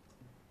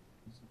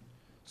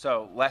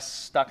 So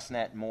less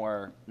Stuxnet,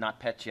 more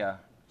NotPetya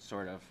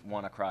sort of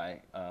WannaCry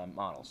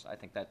models. I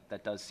think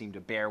that does seem to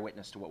bear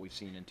witness to what we've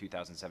seen in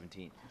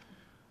 2017.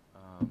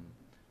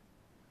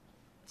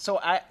 So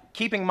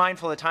keeping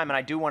mindful of the time, and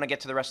I do want to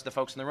get to the rest of the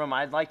folks in the room,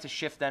 I'd like to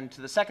shift then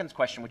to the second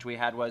question which we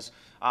had was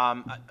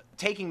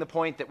taking the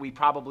point that we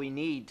probably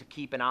need to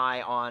keep an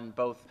eye on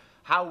both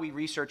how we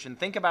research and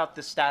think about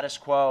the status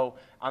quo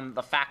on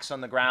the facts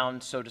on the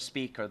ground, so to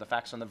speak, or the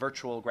facts on the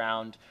virtual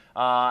ground,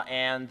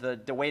 and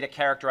the way to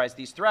characterize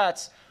these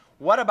threats.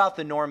 What about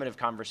the normative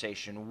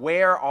conversation?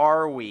 Where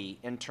are we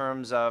in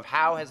terms of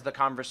how has the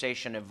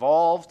conversation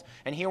evolved?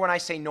 And here when I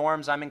say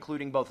norms, I'm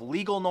including both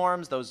legal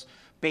norms, those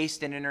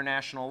based in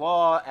international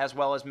law, as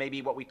well as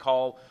maybe what we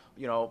call,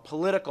 you know,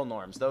 political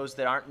norms, those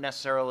that aren't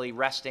necessarily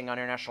resting on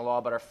international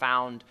law but are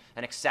found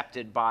and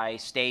accepted by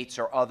states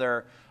or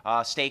other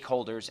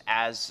stakeholders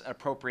as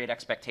appropriate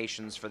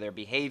expectations for their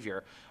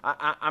behavior.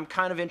 I'm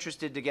kind of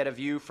interested to get a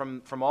view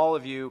from all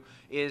of you.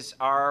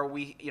 Are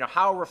we, you know,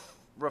 how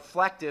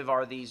reflective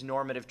are these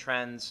normative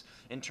trends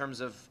in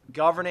terms of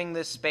governing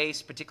this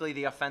space, particularly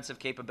the offensive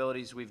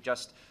capabilities we've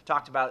just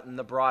talked about in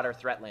the broader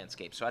threat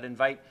landscape? So I'd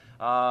invite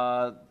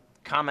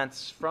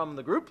comments from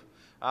the group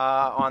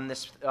on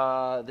this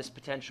this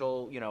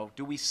potential, you know,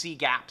 do we see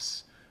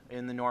gaps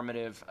in the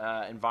normative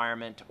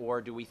environment,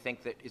 or do we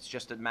think that it's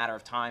just a matter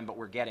of time but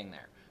we're getting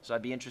there? So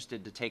I'd be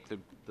interested to take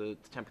the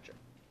temperature.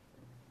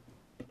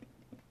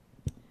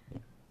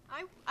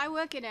 I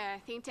work in a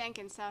think tank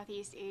in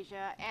Southeast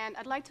Asia, and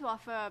I'd like to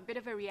offer a bit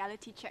of a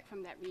reality check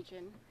from that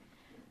region.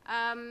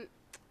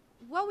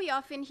 What we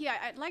often hear,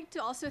 I'd like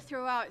to also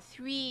throw out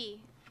 3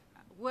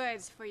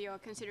 words for your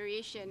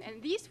consideration.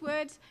 And these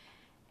words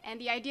and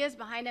the ideas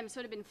behind them have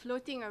sort of been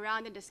floating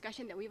around the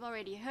discussion that we've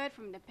already heard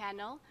from the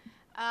panel.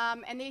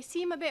 And they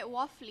seem a bit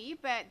waffly,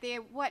 but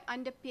they're what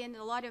underpin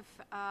a lot of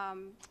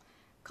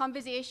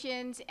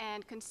conversations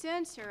and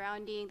concerns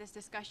surrounding this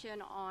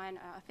discussion on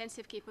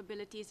offensive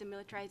capabilities and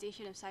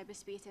militarization of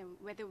cyberspace and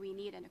whether we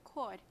need an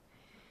accord.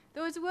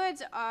 Those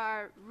words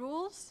are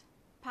rules,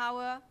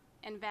 power,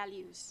 and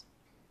values.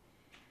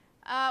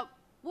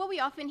 What we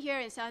often hear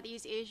in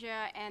Southeast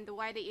Asia and the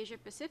wider Asia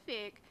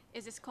Pacific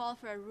is this call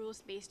for a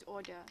rules-based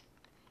order.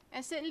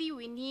 And certainly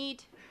we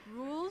need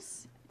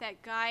rules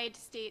that guide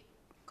state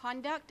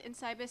conduct in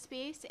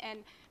cyberspace,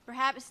 and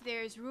perhaps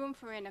there's room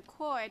for an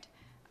accord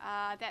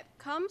that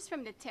comes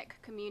from the tech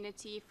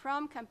community,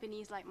 from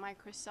companies like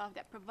Microsoft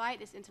that provide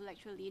this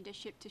intellectual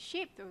leadership to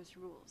shape those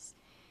rules.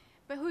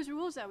 But whose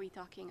rules are we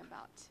talking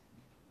about?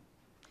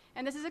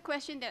 And this is a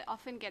question that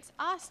often gets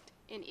asked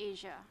in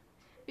Asia,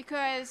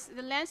 because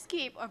the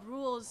landscape of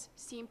rules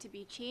seem to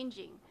be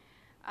changing.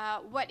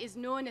 What is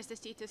known as the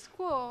status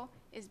quo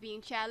is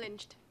being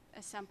challenged,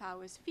 as some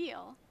powers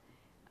feel.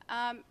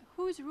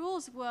 Whose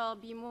rules will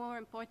be more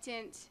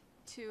important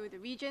to the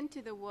region,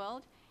 to the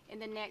world, in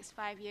the next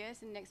 5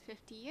 years, in the next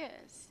 50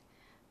 years?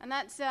 And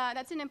that's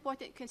an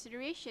important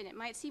consideration. It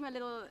might seem a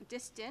little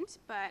distant,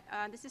 but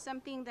this is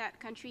something that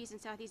countries in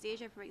Southeast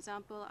Asia, for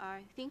example, are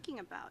thinking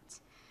about.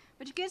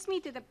 Which gets me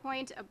to the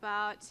point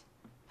about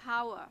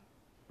power.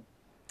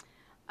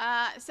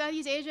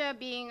 Southeast Asia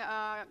being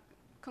a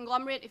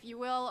conglomerate, if you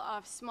will,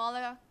 of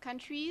smaller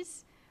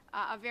countries,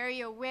 are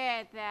very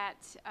aware that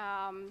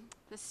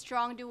the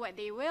strong do what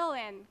they will,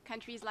 and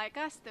countries like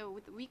us, the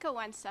weaker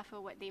ones, suffer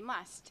what they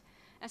must.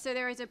 And so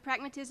there is a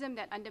pragmatism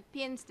that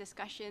underpins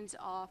discussions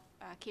of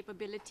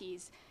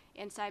capabilities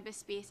in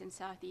cyberspace in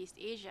Southeast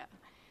Asia.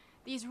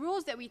 These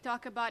rules that we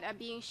talk about are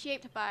being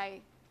shaped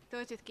by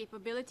those with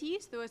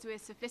capabilities, those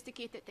with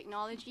sophisticated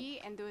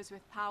technology, and those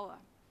with power.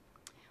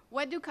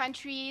 What do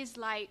countries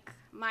like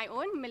my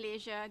own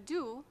Malaysia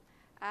do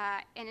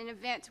in an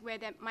event where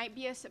there might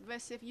be a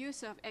subversive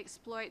use of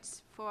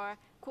exploits for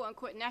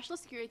quote-unquote national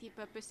security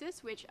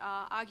purposes, which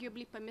are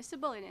arguably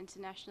permissible in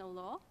international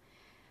law,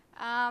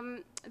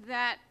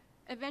 that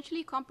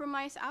eventually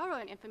compromise our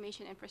own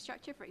information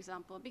infrastructure, for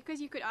example,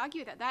 because you could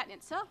argue that that in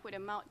itself would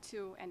amount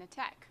to an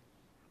attack.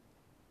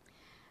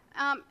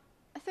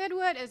 A third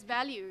word is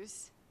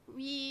values.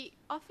 We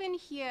often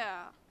hear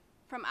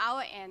from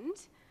our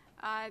end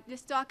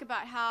this talk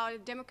about how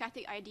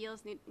democratic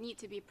ideals need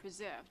to be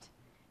preserved.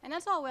 And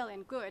that's all well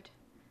and good.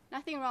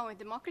 Nothing wrong with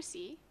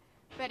democracy.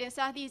 But in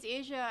Southeast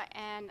Asia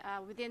and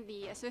within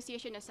the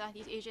Association of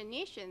Southeast Asian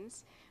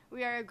Nations,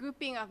 we are a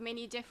grouping of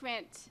many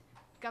different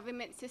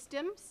government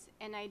systems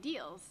and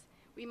ideals.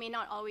 We may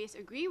not always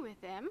agree with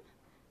them.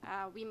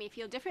 We may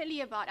feel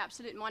differently about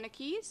absolute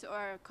monarchies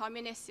or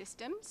communist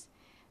systems,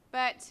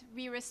 but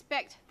we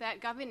respect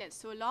that governance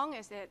so long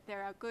as that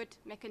there are good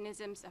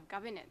mechanisms of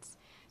governance.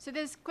 So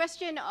this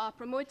question of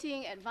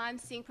promoting,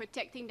 advancing,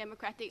 protecting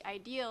democratic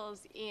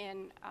ideals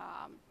in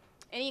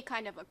any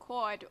kind of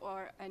accord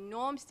or a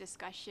norms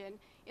discussion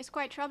is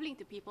quite troubling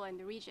to people in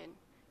the region.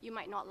 You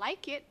might not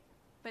like it,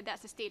 but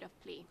that's the state of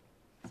play.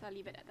 So I'll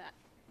leave it at that.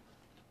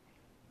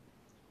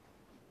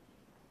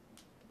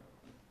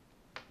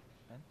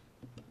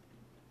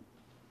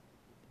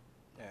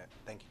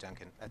 Thank you,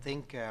 Duncan. I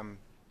think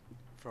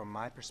from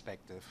my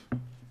perspective,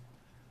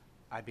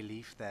 I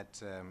believe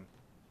that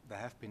there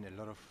have been a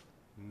lot of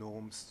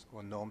norms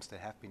that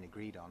have been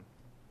agreed on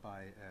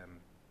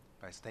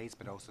by states,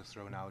 but also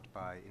thrown out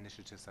by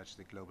initiatives such as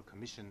the Global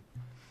Commission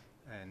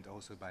and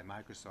also by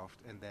Microsoft,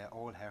 and they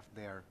all have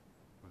their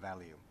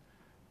value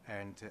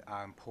and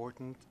are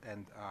important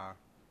and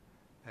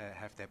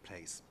have their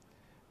place.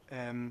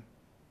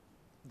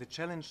 The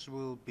challenge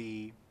will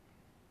be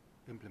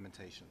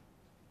implementation,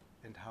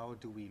 and how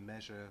do we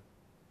measure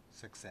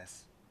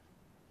success,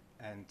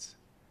 and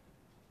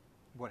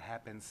what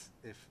happens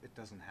if it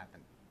doesn't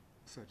happen,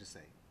 so to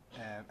say.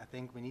 I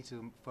think we need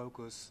to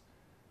focus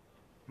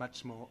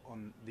much more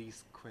on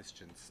these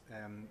questions.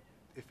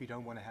 If we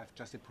don't want to have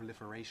just a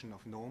proliferation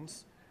of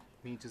norms,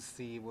 we need to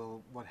see,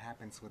 well, what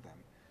happens with them.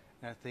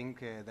 And I think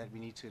that we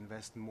need to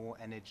invest more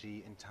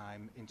energy and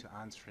time into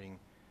answering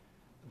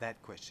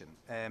that question.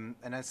 And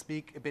I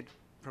speak a bit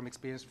from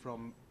experience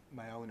from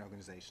my own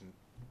organization,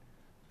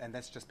 and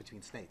that's just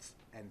between states,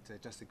 and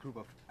just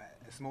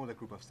a smaller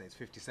group of states,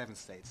 57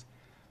 states.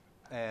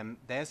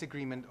 There's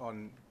agreement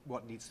on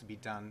what needs to be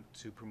done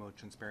to promote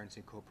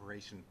transparency and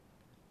cooperation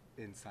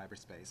in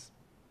cyberspace,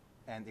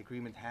 and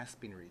agreement has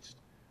been reached.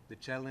 The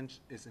challenge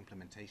is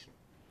implementation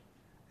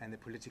and the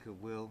political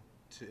will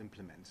to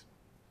implement.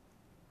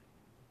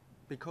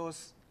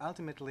 Because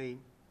ultimately,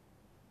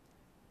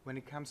 when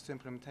it comes to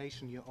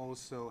implementation, you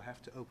also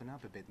have to open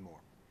up a bit more.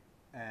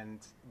 And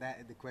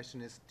the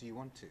question is, do you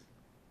want to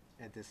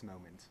at this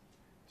moment?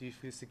 Do you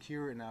feel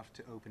secure enough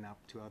to open up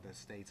to other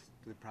states,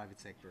 to the private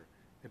sector,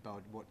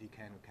 about what you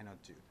can or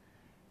cannot do?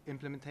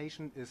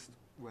 Implementation is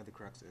where the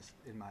crux is,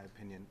 in my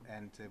opinion,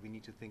 and we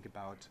need to think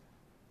about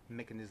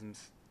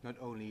mechanisms not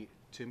only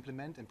to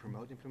implement and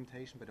promote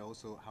implementation, but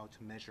also how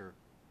to measure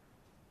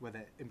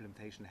whether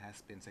implementation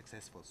has been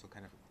successful. So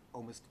kind of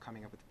almost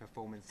coming up with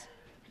performance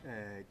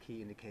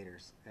key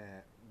indicators.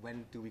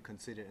 When do we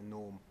consider a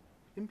norm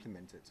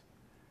implemented?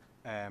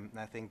 And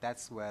I think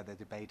that's where the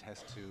debate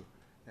has to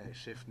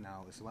shift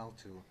now as well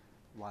to,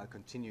 while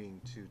continuing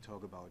to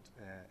talk about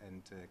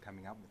and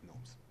coming up with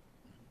norms.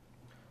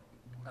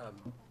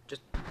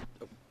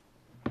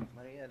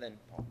 Maria, then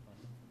Paul.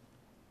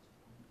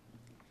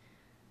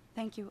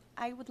 Thank you.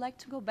 I would like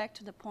to go back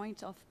to the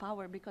point of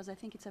power, because I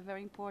think it's a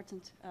very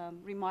important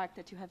remark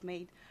that you have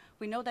made.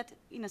 We know that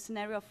in a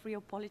scenario of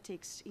real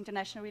politics,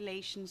 international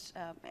relations,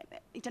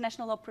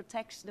 international law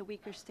protects the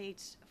weaker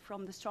states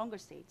from the stronger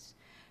states.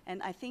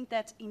 And I think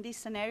that in this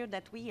scenario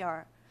that we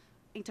are,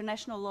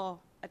 international law,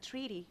 a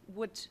treaty,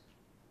 would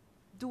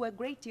do a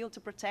great deal to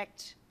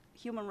protect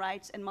human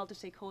rights and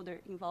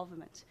multi-stakeholder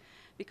involvement.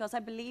 Because I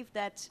believe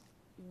that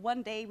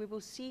one day we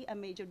will see a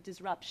major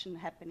disruption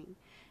happening.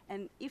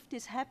 And if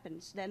this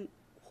happens, then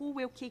who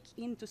will kick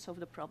in to solve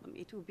the problem?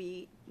 It will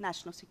be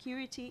national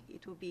security,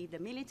 it will be the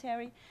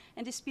military,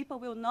 and these people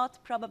will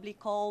not probably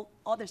call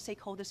other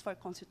stakeholders for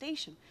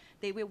consultation.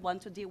 They will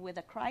want to deal with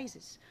a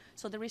crisis.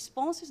 So the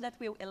responses that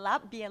will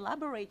be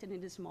elaborated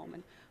in this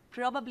moment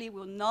probably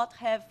will not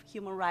have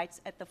human rights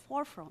at the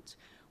forefront.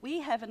 We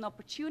have an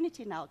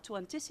opportunity now to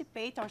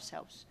anticipate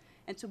ourselves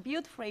and to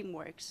build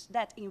frameworks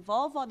that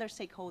involve other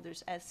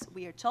stakeholders, as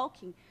we are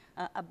talking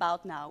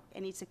about now,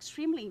 and it's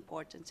extremely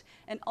important,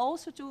 and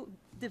also to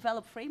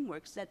develop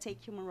frameworks that take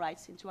human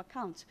rights into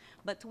account.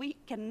 But we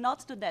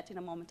cannot do that in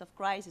a moment of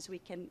crisis. We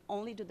can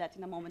only do that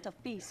in a moment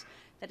of peace.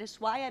 That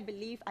is why I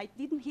believe, I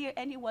didn't hear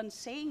anyone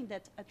saying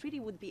that a treaty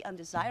would be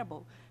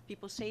undesirable.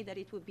 People say that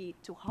it would be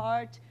too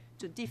hard,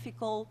 too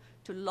difficult,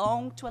 too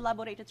long to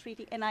elaborate a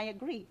treaty, and I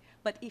agree.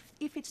 But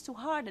if it's too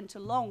hard and too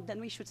long,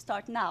 then we should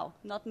start now,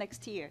 not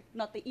next year,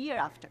 not the year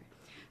after.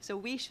 So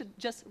we should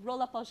just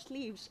roll up our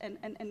sleeves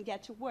and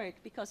get to work,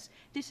 because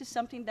this is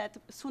something that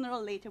sooner or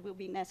later will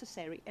be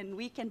necessary, and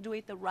we can do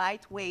it the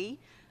right way,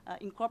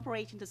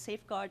 incorporating the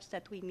safeguards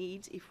that we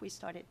need if we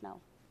start it now.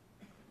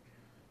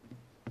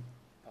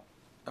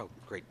 Oh,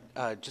 great.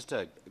 Just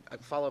a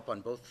follow-up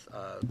on both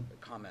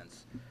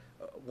comments.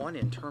 One,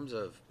 in terms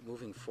of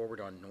moving forward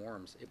on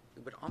norms, it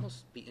would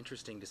almost be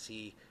interesting to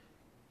see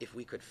if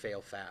we could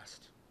fail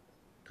fast.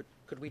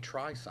 Could we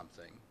try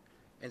something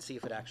and see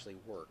if it actually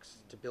works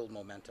to build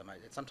momentum?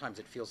 Sometimes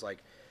it feels like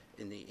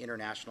in the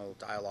international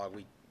dialogue,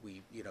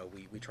 we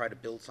try to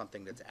build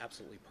something that's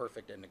absolutely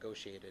perfect and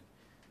negotiated,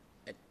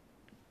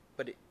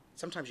 but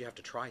sometimes you have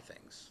to try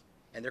things,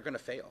 and they're going to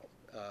fail.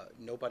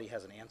 Nobody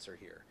has an answer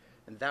here,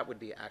 and that would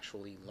be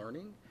actually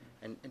learning.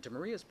 And to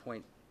Maria's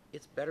point,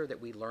 it's better that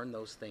we learn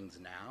those things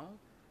now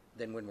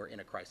than when we're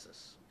in a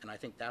crisis. And I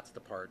think that's the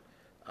part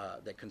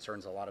that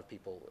concerns a lot of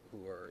people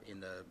who are in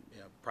the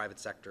private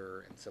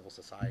sector and civil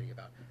society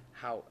about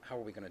how are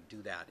we going to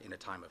do that in a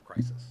time of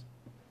crisis.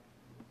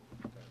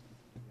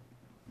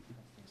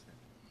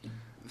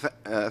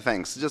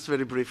 Thanks. Just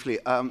very briefly,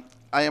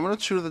 I am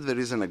not sure that there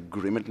is an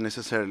agreement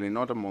necessarily,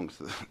 not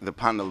amongst the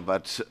panel,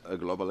 but a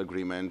global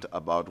agreement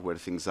about where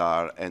things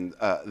are. And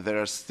there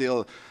are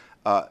still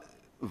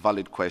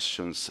valid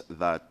questions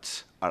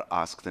that are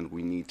asked, and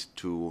we need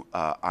to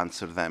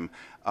answer them.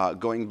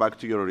 Going back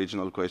to your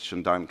original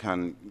question,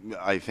 Duncan,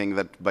 I think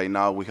that by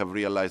now we have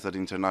realized that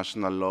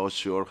international law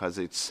sure has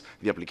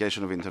the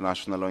application of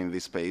international law in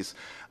this space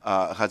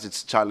has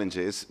its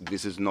challenges.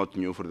 This is not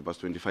new. For the past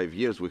 25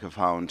 years we have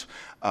found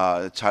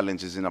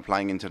challenges in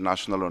applying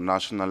international or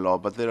national law,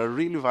 but there are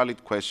really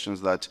valid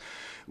questions that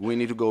we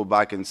need to go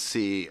back and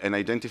see and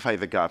identify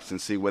the gaps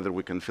and see whether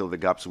we can fill the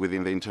gaps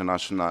within the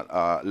international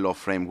law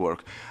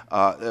framework.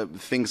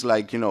 Things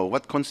like,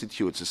 what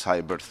constitutes a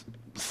cyber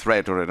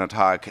threat or an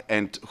attack,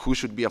 and who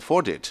should be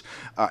afforded,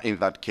 in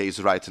that case,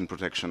 rights and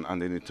protection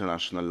under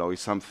international law, is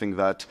something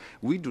that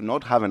we do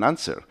not have an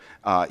answer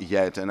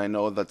yet. And I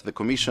know that the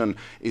Commission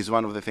is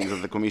one of the things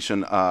that the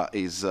Commission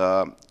is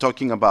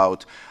talking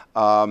about.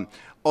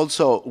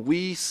 Also,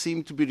 we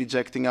seem to be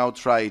rejecting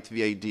outright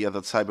the idea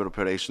that cyber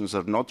operations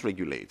are not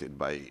regulated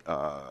by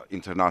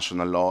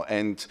international law,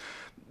 and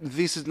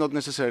this is not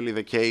necessarily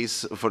the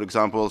case. For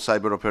example,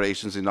 cyber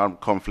operations in armed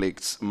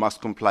conflicts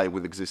must comply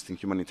with existing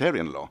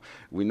humanitarian law.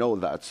 We know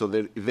that. So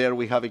there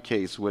we have a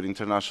case where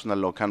international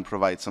law can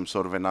provide some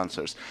sort of an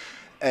answers.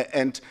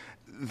 And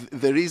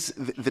there is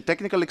the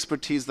technical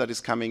expertise that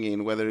is coming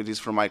in, whether it is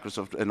from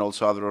Microsoft and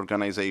also other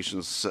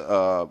organizations,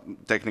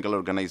 technical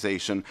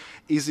organization,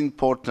 is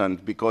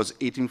important because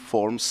it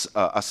informs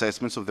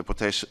assessments of the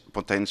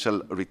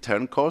potential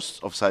return costs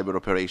of cyber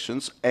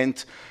operations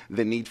and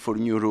the need for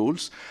new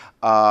rules.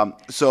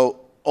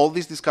 So all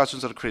these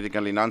discussions are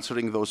critical in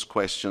answering those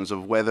questions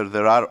of whether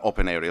there are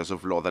open areas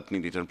of law that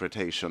need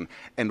interpretation,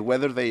 and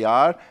whether they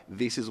are,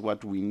 this is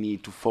what we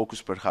need to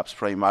focus perhaps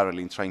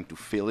primarily in trying to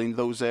fill in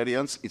those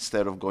areas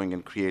instead of going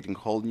and creating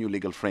whole new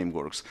legal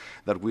frameworks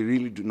that we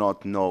really do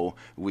not know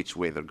which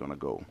way they're going to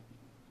go.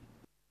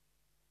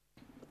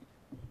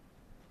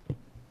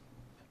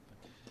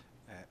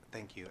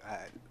 Thank you.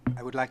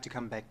 I would like to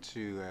come back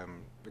to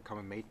the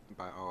comment made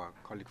by our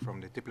colleague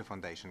from the Digital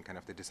Foundation, kind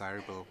of the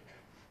desirable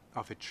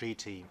of a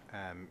treaty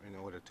in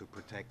order to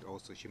protect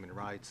also human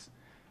rights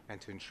and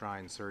to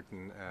enshrine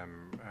certain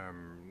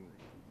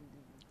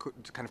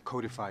to kind of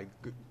codify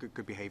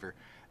good behavior.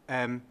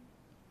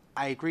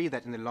 I agree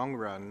that in the long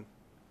run,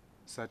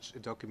 such a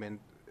document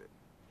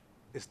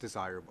is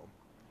desirable.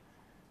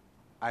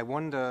 I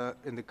wonder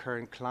in the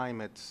current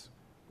climate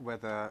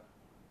whether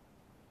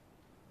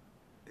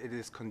it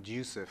is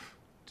conducive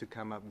to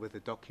come up with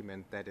a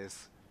document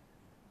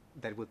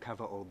that will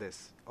cover all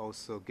this,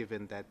 also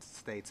given that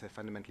states have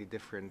fundamentally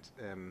different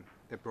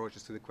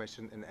approaches to the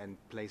question and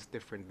place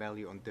different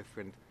value on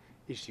different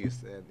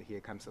issues. Here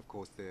comes, of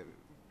course, the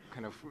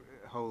kind of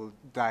whole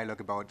dialogue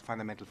about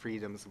fundamental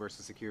freedoms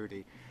versus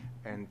security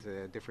and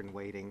different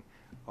weighting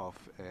of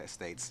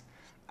states.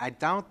 I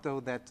doubt,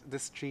 though, that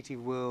this treaty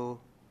will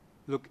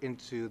look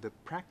into the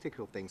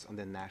practical things on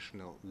the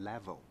national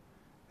level.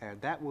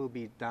 That will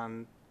be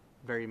done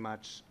very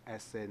much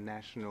as a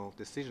national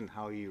decision,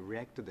 how you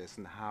react to this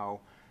and how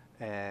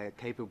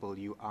capable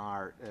you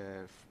are,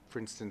 for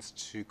instance,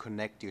 to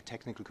connect your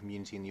technical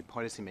community and your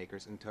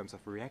policymakers in terms of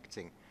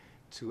reacting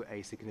to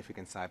a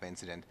significant cyber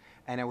incident.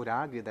 And I would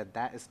argue that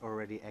that is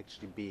already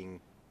actually being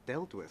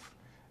dealt with.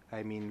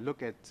 I mean,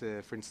 look at,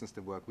 for instance,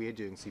 the work we are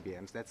doing,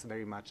 CBMs. That's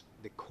very much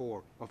the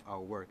core of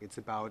our work. It's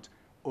about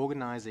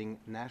organizing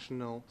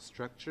national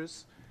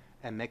structures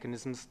and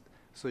mechanisms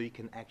so you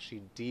can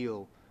actually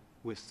deal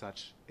with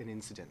such an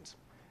incident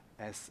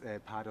as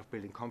part of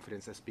building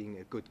confidence as being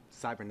a good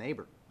cyber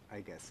neighbor,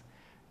 I guess.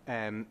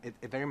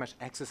 It very much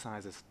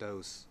exercises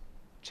those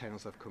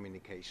channels of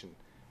communication.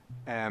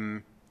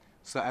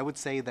 So I would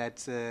say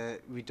that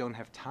we don't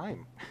have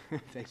time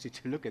actually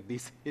to look at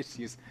these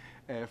issues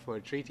for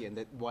a treaty, and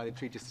that while the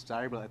treaty is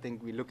desirable, I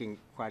think we're looking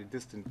quite a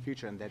distant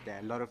future, and that there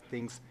are a lot of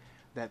things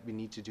that we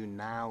need to do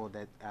now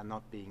that are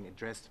not being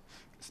addressed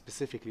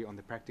specifically on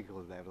the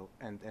practical level,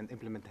 and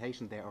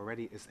implementation there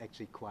already is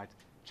actually quite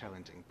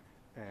challenging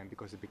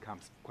because it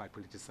becomes quite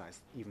politicized,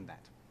 even that.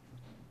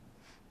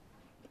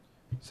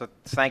 So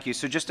thank you.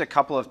 So just a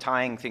couple of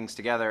tying things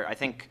together. I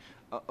think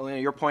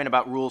your point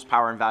about rules,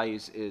 power, and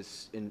values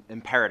is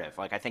imperative.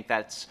 Like, I think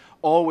that's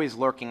always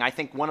lurking. I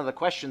think one of the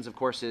questions, of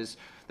course, is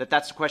that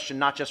that's a question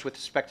not just with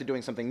respect to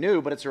doing something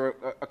new, but it's a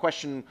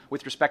question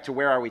with respect to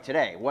where are we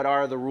today? What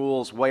are the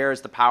rules? Where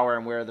is the power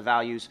and where are the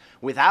values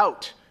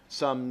without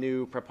some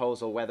new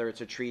proposal, whether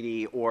it's a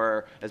treaty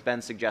or, as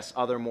Ben suggests,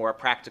 other more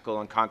practical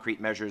and concrete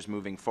measures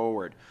moving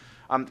forward?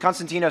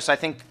 Konstantinos, I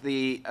think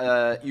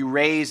you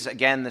raise,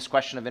 again, this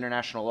question of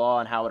international law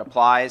and how it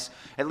applies.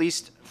 At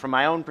least from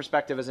my own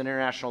perspective as an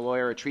international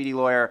lawyer, a treaty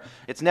lawyer,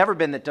 it's never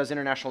been that does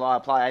international law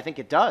apply. I think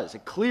it does.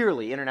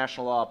 Clearly,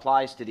 international law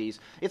applies to these.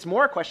 It's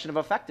more a question of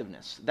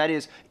effectiveness. That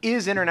is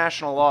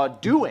international law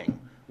doing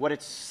what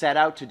it's set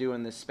out to do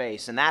in this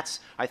space? And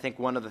that's, I think,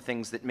 one of the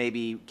things that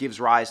maybe gives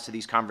rise to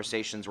these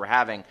conversations we're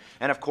having.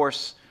 And of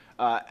course,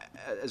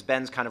 as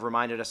Ben's kind of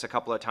reminded us a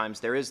couple of times,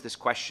 there is this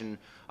question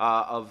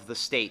of the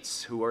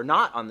states who are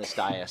not on this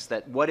dais,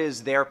 that what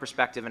is their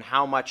perspective and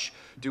how much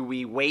do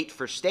we wait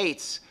for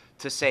states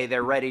to say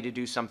they're ready to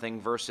do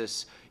something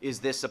versus is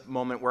this a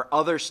moment where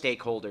other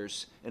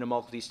stakeholders in a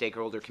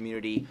multi-stakeholder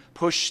community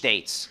push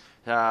states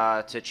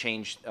to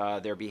change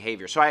their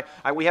behavior. So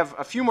we have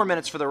a few more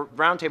minutes for the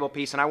roundtable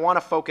piece, and I want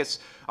to focus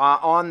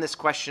on this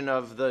question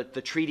of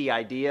the treaty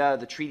idea,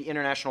 the treaty,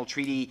 international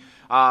treaty,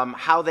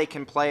 how they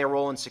can play a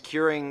role in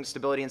securing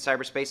stability in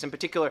cyberspace. In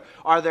particular,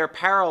 are there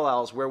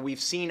parallels where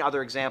we've seen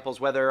other examples,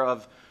 whether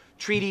of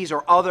treaties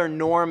or other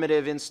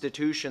normative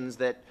institutions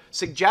that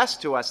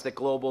suggest to us that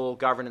global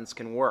governance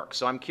can work.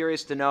 So I'm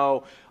curious to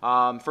know,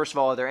 first of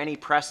all, are there any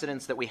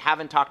precedents that we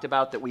haven't talked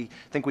about that we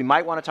think we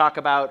might want to talk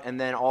about, and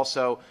then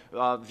also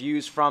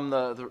views from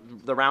the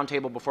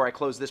roundtable before I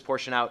close this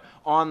portion out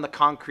on the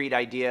concrete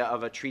idea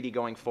of a treaty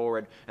going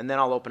forward, and then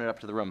I'll open it up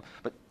to the room.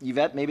 But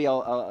Yvette, maybe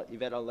I'll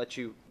let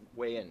you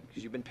weigh in,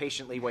 because you've been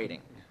patiently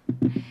waiting.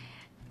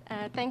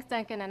 Thanks,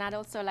 Duncan, and I'd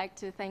also like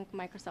to thank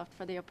Microsoft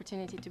for the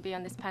opportunity to be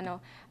on this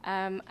panel.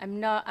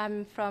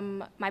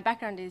 My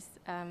background is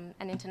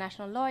an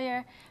international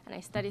lawyer, and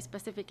I study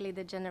specifically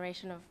the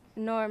generation of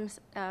norms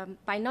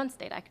by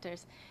non-state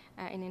actors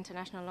in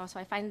international law, so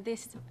I find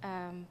this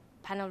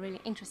panel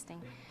really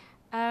interesting.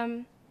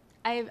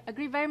 I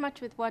agree very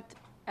much with what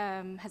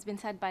has been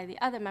said by the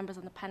other members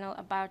on the panel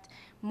about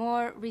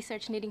more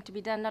research needing to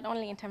be done, not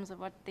only in terms of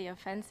what the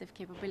offensive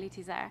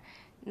capabilities are,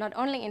 not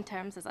only in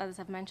terms, as others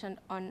have mentioned,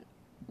 on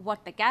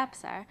what the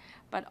gaps are,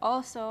 but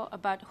also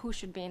about who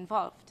should be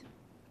involved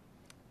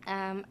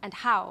and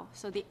how.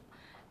 So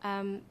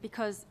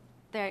because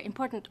there are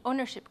important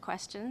ownership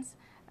questions,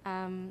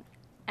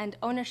 and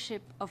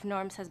ownership of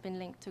norms has been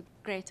linked to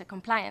greater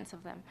compliance of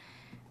them.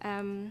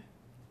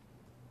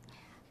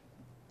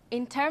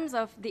 In terms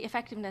of the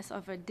effectiveness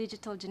of a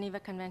Digital Geneva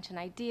Convention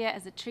idea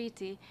as a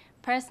treaty,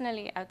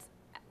 personally,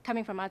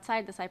 coming from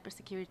outside the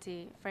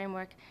cybersecurity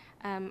framework,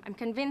 I'm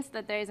convinced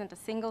that there isn't a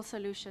single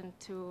solution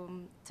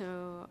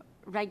to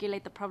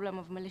regulate the problem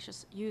of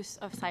malicious use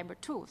of cyber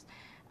tools.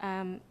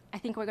 I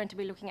think we're going to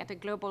be looking at a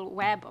global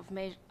web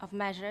of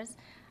measures,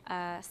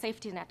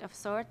 safety net of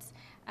sorts,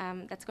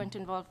 that's going to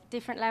involve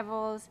different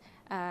levels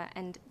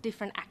and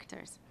different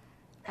actors.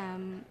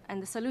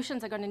 And the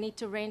solutions are going to need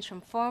to range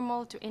from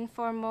formal to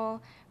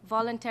informal,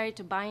 voluntary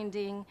to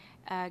binding,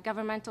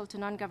 governmental to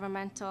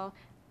non-governmental,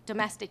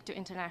 domestic to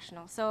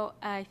international. So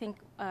I think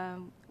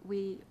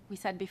we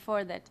said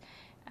before that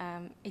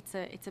it's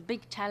a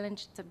big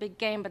challenge, it's a big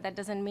game, but that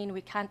doesn't mean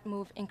we can't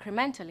move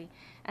incrementally.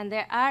 And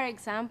there are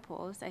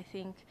examples, I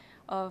think,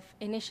 of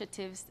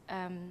initiatives,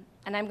 and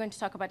I'm going to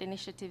talk about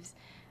initiatives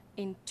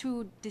in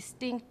two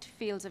distinct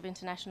fields of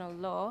international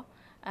law.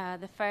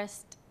 The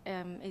first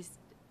is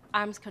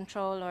arms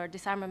control or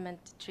disarmament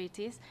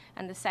treaties,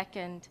 and the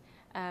second,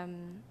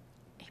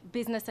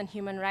 business and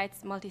human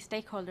rights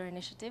multi-stakeholder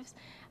initiatives.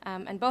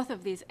 And both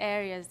of these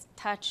areas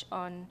touch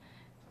on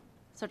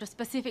sort of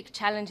specific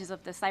challenges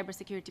of the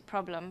cybersecurity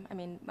problem. I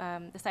mean,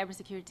 the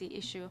cybersecurity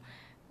issue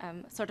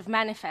sort of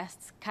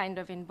manifests kind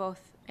of in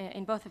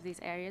both of these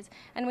areas.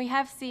 And we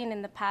have seen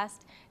in the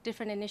past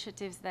different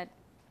initiatives that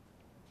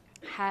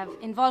have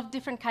involved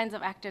different kinds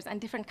of actors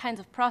and different kinds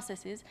of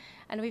processes,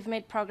 and we've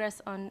made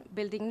progress on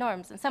building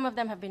norms. And some of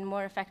them have been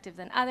more effective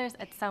than others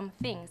at some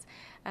things.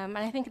 And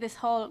I think this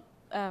whole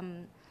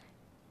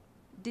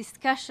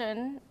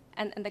discussion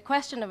and the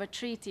question of a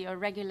treaty or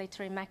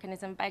regulatory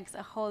mechanism begs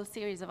a whole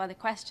series of other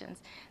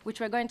questions, which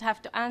we're going to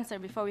have to answer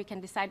before we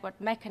can decide what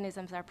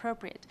mechanisms are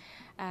appropriate.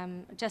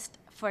 Just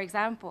for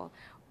example,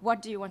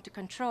 what do you want to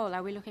control?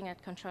 Are we looking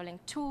at controlling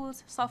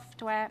tools,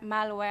 software,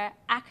 malware,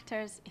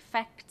 actors,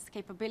 effects,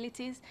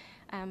 capabilities?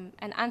 And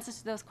answers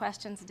to those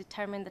questions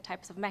determine the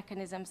types of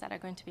mechanisms that are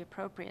going to be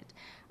appropriate.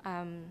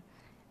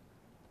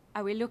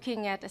 Are we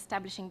looking at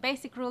establishing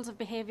basic rules of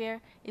behavior?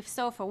 If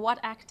so, for what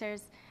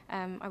actors?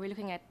 Are we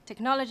looking at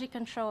technology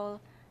control,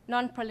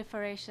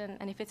 non-proliferation?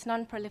 And if it's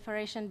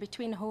non-proliferation,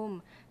 between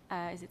whom?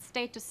 Is it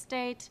state to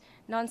state,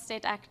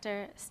 non-state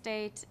actor,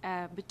 state,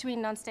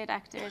 between non-state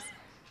actors?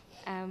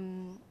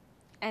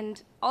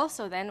 And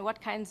also then, what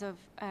kinds of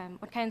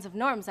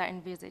norms are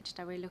envisaged?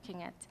 Are we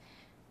looking at,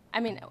 I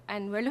mean,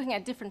 and we're looking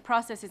at different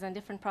processes, and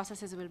different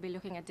processes will be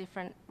looking at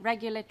different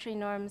regulatory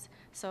norms.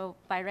 So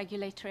by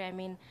regulatory, I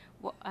mean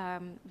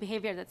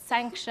behavior that's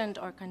sanctioned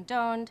or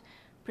condoned,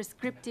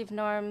 prescriptive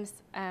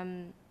norms,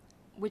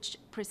 which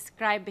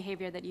prescribe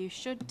behavior that you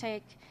should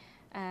take,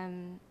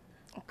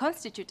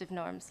 constitutive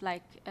norms,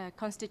 like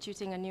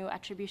constituting a new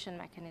attribution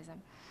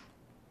mechanism.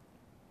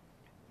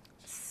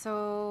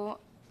 So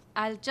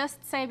I'll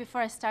just say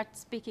before I start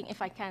speaking,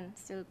 if I can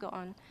still go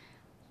on,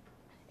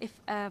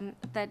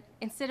 that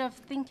instead of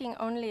thinking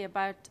only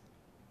about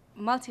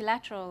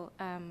multilateral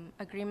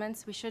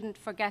agreements, we shouldn't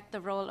forget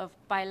the role of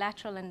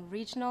bilateral and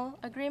regional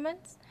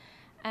agreements,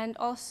 and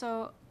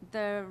also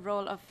the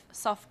role of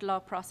soft law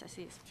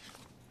processes.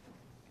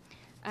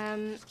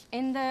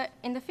 In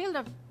the field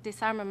of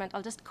disarmament,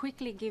 I'll just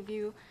quickly give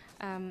you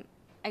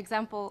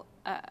examples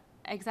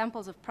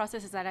of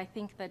processes that I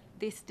think that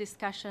this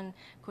discussion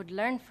could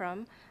learn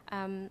from.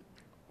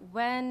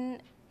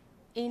 When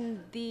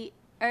in the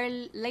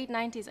late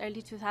 90s,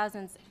 early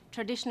 2000s,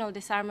 traditional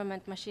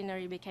disarmament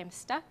machinery became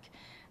stuck,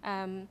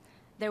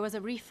 there was a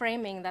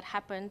reframing that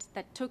happened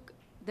that took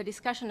the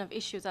discussion of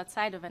issues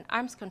outside of an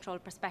arms control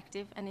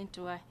perspective and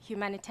into a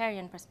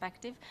humanitarian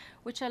perspective,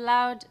 which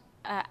allowed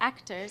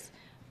actors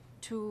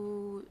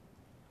to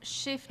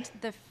shift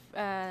the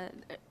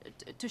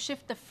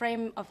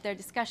frame of their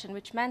discussion,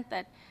 which meant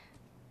that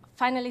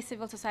finally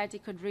civil society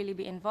could really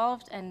be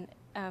involved, and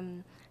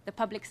the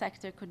public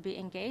sector could be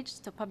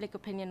engaged, so public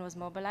opinion was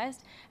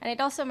mobilized. And it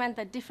also meant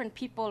that different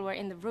people were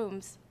in the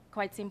rooms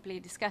quite simply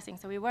discussing.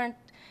 So we weren't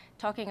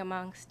talking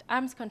amongst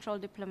arms control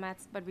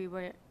diplomats, but we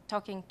were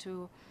talking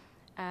to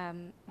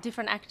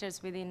different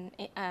actors within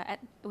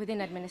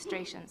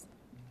administrations.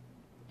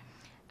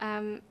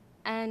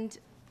 And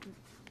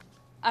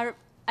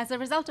as a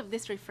result of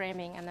this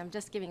reframing, and I'm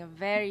just giving a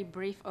very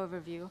brief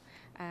overview,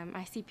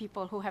 I see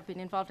people who have been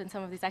involved in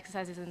some of these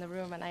exercises in the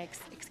room, and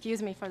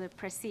excuse me for the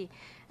précis.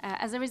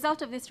 As a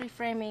result of this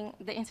reframing,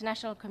 the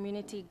international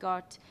community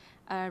got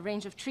a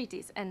range of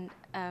treaties, and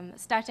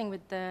starting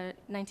with the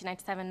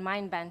 1997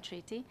 Mine Ban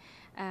Treaty,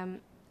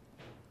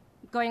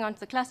 going on to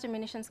the Cluster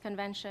Munitions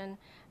Convention,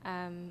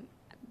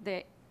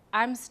 the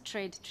Arms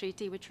Trade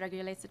Treaty, which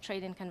regulates the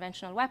trade in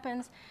conventional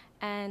weapons,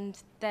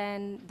 and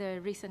then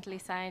the recently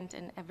signed,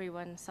 and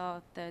everyone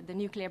saw, the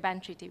Nuclear Ban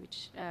Treaty,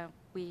 which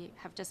we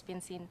have just been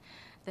seeing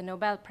the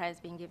Nobel Prize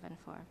being given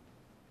for.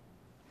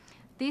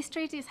 These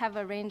treaties have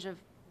a range of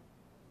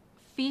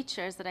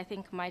features that I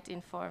think might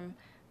inform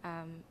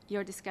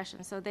your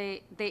discussion. So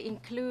they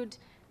include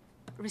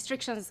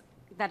restrictions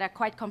that are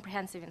quite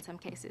comprehensive in some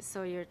cases.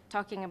 So you're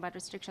talking about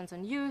restrictions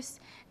on use,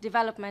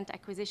 development,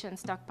 acquisition,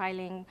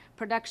 stockpiling,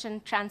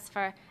 production,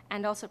 transfer,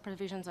 and also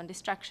provisions on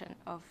destruction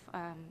of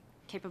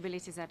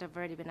capabilities that have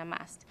already been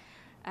amassed.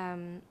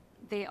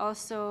 They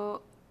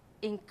also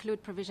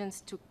include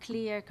provisions to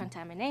clear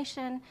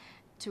contamination,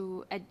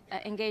 to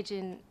engage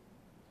in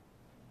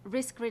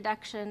risk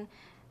reduction,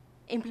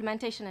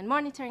 implementation and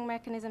monitoring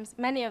mechanisms.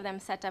 Many of them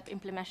set up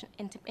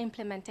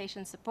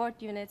implementation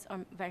support units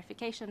or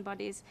verification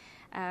bodies.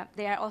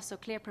 There are also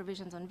clear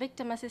provisions on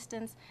victim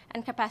assistance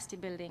and capacity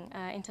building,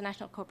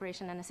 international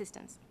cooperation and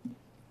assistance.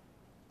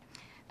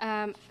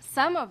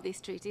 Some of these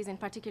treaties, in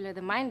particular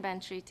the Mine Ban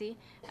Treaty,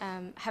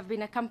 have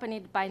been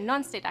accompanied by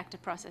non-state actor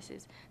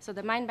processes. So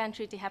the Mine Ban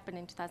Treaty happened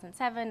in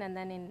 2007, and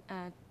then in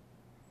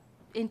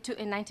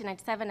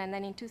 1997, and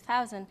then in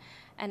 2000,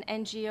 an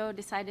NGO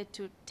decided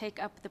to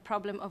take up the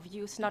problem of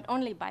use not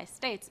only by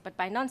states, but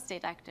by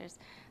non-state actors.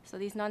 So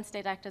these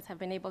non-state actors have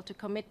been able to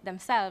commit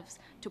themselves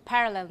to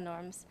parallel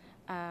norms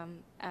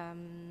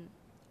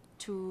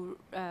to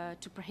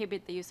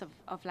prohibit the use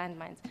of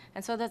landmines.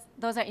 And so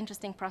those are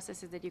interesting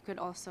processes that you could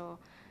also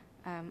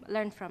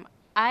learn from.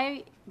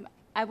 I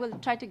will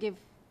try to give,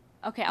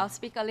 okay, I'll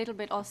speak a little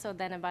bit also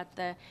then about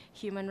the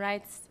human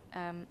rights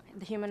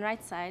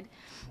side.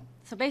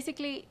 So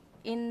basically,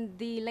 in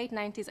the late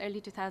 90s,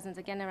 early 2000s,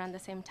 again around the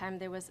same time,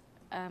 there was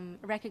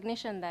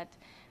recognition that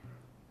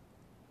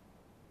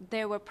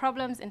there were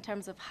problems in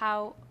terms of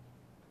how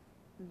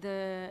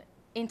the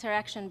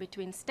interaction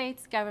between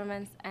states,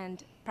 governments,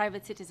 and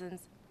private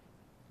citizens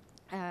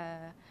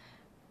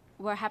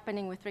were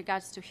happening with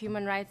regards to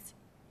human rights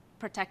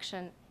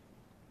protection,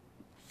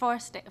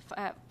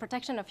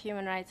 protection of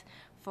human rights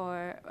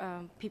for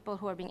people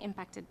who are being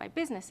impacted by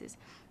businesses.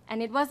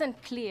 And it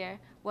wasn't clear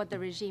what the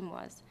regime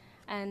was.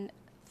 And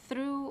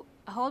through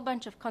a whole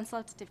bunch of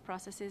consultative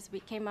processes, we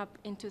came up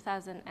in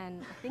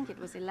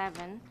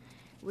 2011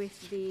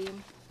 with the,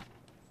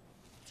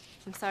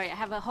 I'm sorry, I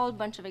have a whole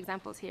bunch of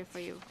examples here for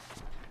you,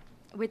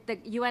 with the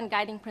UN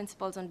Guiding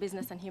Principles on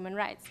Business and Human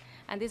Rights.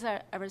 And these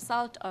are a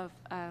result of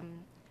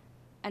an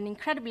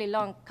incredibly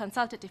long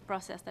consultative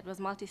process that was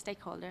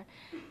multi-stakeholder.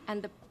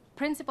 And the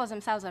principles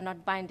themselves are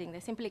not binding. They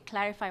simply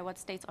clarify what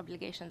states'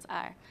 obligations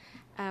are.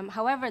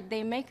 However,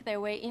 they make their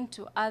way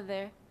into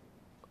other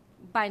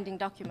binding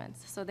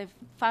documents. So they've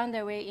found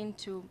their way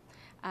into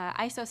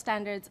ISO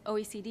standards,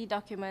 OECD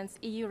documents,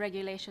 EU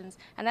regulations,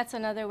 and that's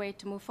another way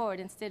to move forward.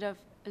 Instead of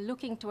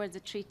looking towards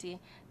a treaty,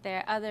 there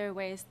are other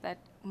ways that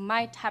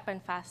might happen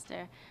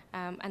faster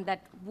and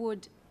that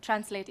would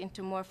translate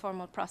into more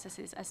formal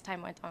processes as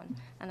time went on.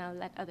 And I'll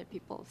let other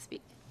people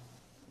speak.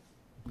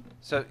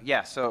 So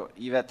yeah, so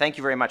Yvette, thank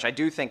you very much. I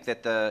do think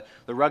that the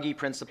Ruggie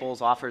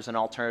Principles offers an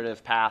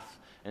alternative path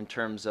in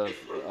terms of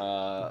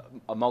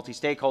a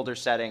multi-stakeholder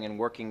setting and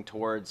working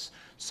towards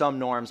some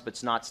norms, but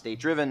it's not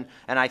state-driven.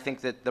 And I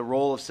think that the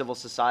role of civil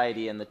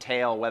society and the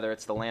tail, whether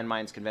it's the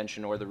Landmines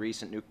Convention or the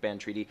recent Nuke Ban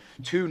Treaty,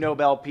 2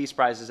 Nobel Peace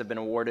Prizes have been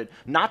awarded,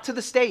 not to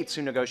the states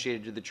who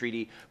negotiated the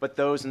treaty, but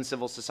those in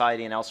civil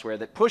society and elsewhere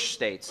that push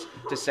states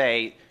to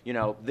say, you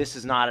know, this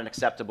is not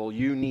unacceptable,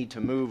 you need to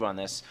move on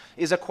this,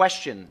 is a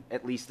question,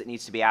 at least, that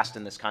needs to be asked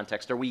in this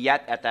context. Are we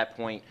yet at that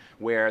point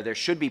where there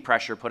should be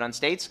pressure put on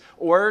states,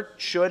 or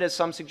should, as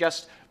some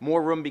suggest,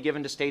 more room be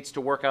given to states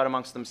to work out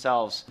amongst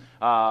themselves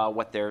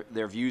what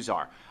their views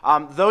are?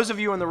 Those of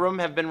you in the room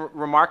have been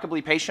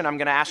remarkably patient. I'm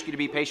going to ask you to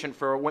be patient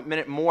for a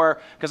minute more,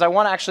 because I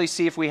want to actually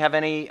see if we have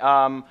any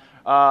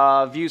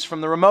views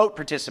from the remote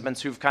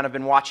participants who've kind of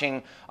been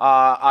watching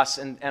us,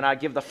 and I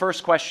give the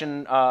first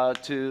question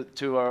to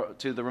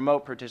the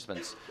remote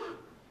participants.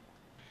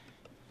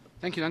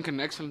 Thank you, Duncan.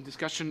 Excellent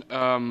discussion.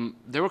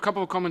 There were a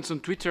couple of comments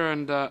on Twitter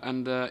and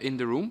in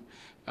the room.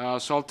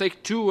 So I'll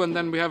take 2, and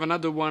then we have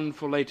another one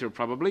for later,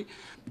 probably.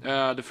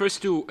 The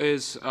first 2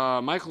 is,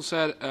 Michael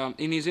said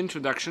in his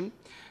introduction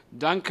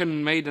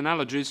Duncan made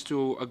analogies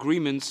to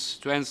agreements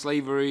to end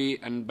slavery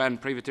and ban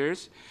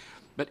privateers.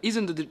 But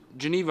isn't the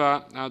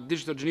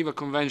Digital Geneva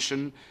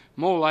Convention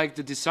more like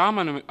the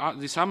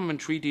disarmament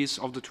treaties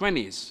of the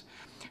 20s,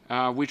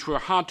 which were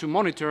hard to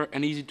monitor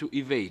and easy to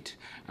evade?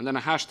 And then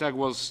a hashtag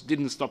was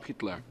 "Didn't Stop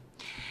Hitler."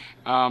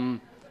 And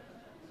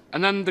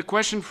then the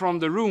question from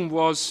the room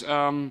was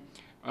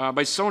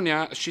by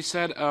Sonia. She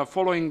said,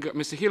 following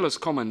Mr. Hiller's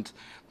comment,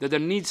 that there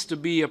needs to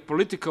be a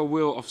political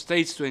will of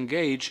states to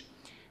engage.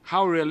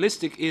 How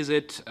realistic is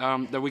it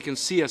that we can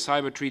see a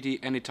cyber treaty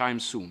anytime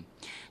soon?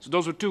 So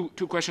those were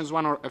two questions,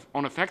 one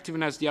on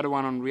effectiveness, the other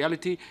one on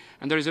reality,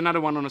 and there is another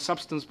one on a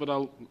substance, but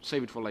I'll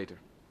save it for later.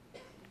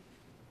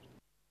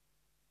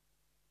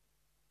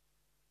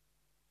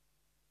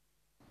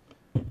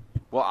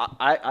 Well,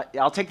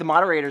 I'll take the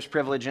moderator's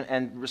privilege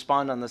and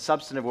respond on the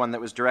substantive one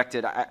that was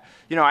directed.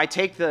 I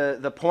take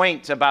the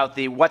point about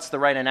what's the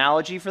right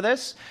analogy for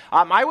this.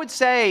 I would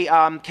say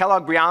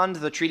Kellogg-Briand,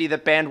 the treaty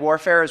that banned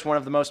warfare, is one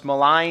of the most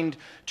maligned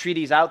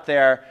treaties out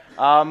there.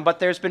 But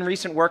there's been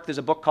recent work. There's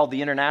a book called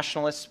The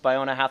Internationalists by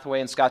Ona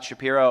Hathaway and Scott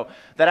Shapiro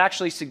that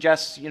actually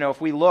suggests, if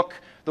we look,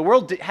 the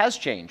world has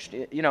changed.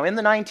 In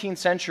the 19th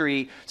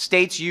century,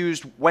 states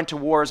went to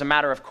war as a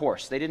matter of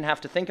course. They didn't have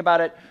to think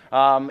about it.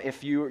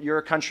 If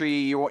your country,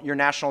 your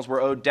nationals were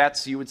owed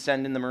debts, you would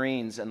send in the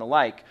Marines and the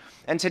like.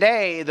 And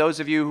today, those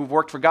of you who've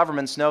worked for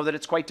governments know that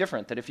it's quite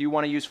different, that if you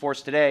want to use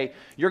force today,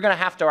 you're going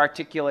to have to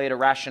articulate a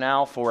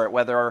rationale for it,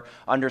 whether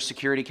under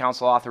Security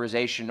Council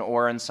authorization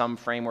or in some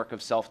framework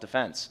of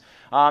self-defense.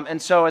 And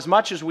so as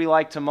much as we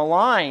like to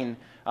malign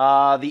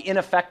the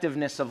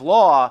ineffectiveness of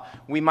law,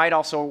 we might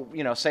also,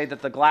 say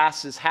that the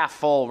glass is half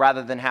full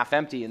rather than half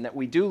empty, and that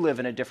we do live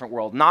in a different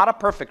world, not a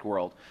perfect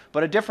world,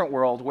 but a different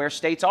world where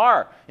states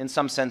are, in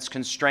some sense,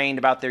 constrained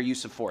about their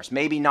use of force.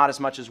 Maybe not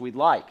as much as we'd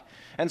like.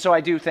 And so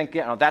I do think,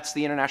 that's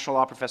the international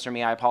law professor in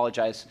me, I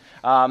apologize.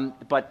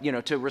 But,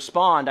 to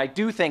respond, I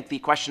do think the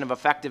question of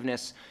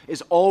effectiveness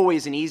is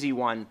always an easy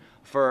one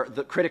for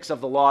the critics of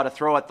the law to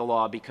throw at the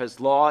law, because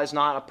law is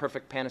not a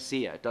perfect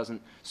panacea. It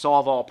doesn't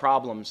solve all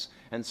problems.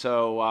 And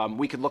so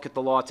we could look at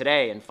the law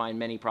today and find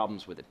many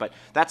problems with it. But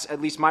that's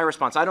at least my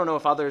response. I don't know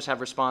if others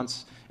have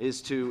response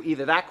is to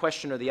either that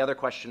question or the other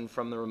question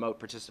from the remote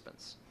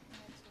participants.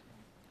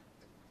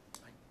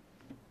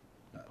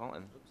 There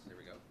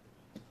we go.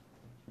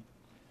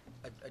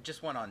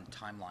 Just one on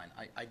timeline.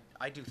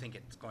 I do think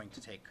it's going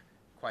to take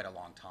quite a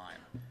long time.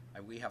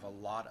 We have a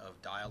lot of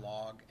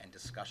dialogue and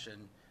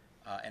discussion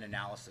and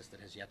analysis that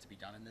has yet to be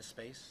done in this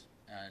space,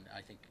 and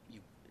I think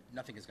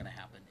nothing is going to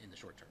happen in the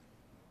short term.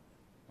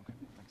 Okay,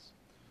 thanks.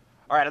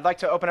 All right, I'd like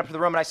to open up to the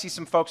room, and I see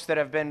some folks that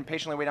have been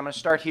patiently waiting. I'm going to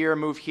start here,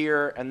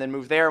 and then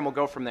move there, and we'll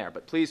go from there.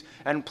 But please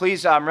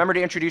remember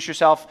to introduce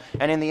yourself,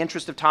 and in the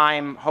interest of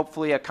time,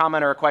 hopefully a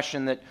comment or a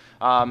question that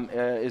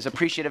is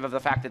appreciative of the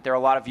fact that there are a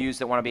lot of views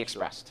that want to be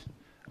expressed.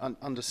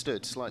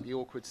 Understood. Slightly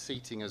awkward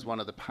seating, as one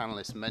of the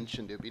panelists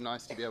mentioned. It would be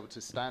nice to be able to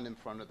stand in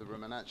front of the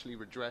room and actually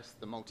redress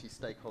the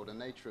multi-stakeholder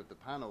nature of the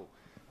panel.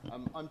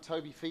 I'm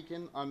Toby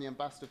Feakin. I'm the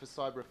Ambassador for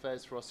Cyber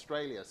Affairs for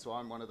Australia, so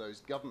I'm one of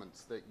those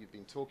governments that you've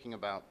been talking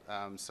about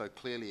so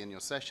clearly in your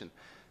session.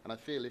 And I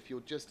feel if you'll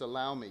just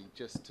allow me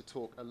just to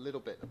talk a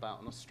little bit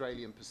about an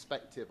Australian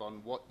perspective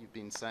on what you've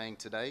been saying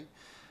today.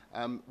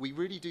 We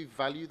really do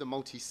value the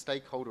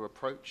multi-stakeholder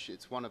approach.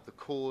 It's one of the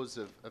cores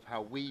of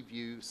how we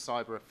view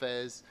cyber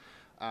affairs.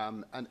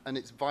 And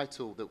it's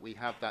vital that we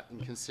have that in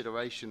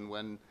consideration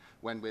when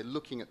we're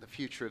looking at the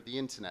future of the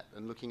internet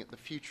and looking at the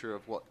future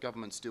of what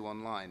governments do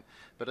online.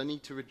 But I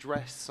need to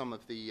address some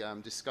of the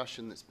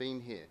discussion that's been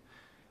here.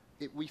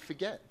 We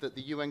forget that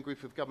the UN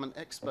Group of Government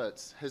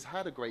Experts has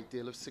had a great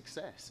deal of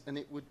success, and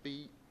it would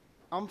be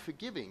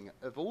unforgiving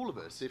of all of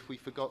us if we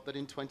forgot that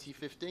in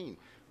 2015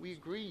 we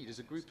agreed as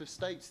a group of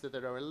states that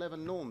there are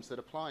 11 norms that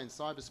apply in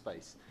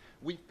cyberspace.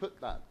 We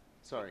put that.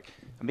 Sorry.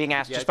 I'm being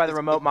asked just by the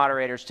remote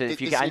moderators to, I know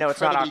it's not awkward.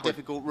 It's an incredibly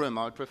difficult room.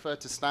 I would prefer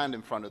to stand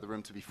in front of the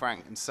room, to be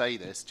frank, and say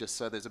this, just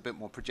so there's a bit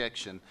more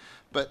projection.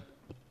 But,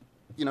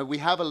 we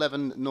have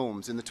 11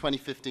 norms in the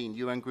 2015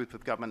 UN Group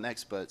of Government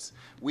Experts.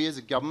 We as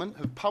a government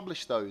have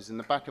published those in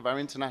the back of our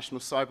international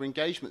cyber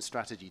engagement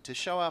strategy to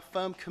show our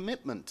firm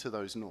commitment to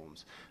those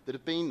norms that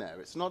have been there.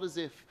 It's not as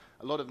if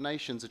a lot of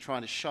nations are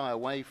trying to shy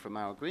away from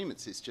our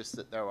agreements. It's just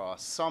that there are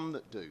some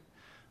that do.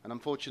 And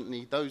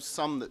unfortunately, those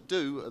some that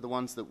do are the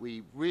ones that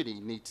we really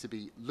need to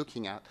be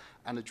looking at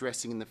and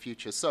addressing in the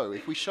future. So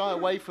if we shy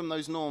away from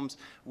those norms,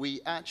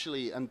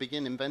 and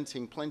begin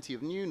inventing plenty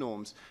of new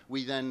norms,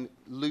 we then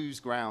lose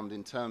ground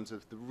in terms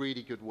of the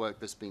really good work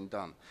that's been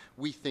done.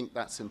 We think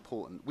that's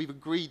important. We've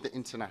agreed that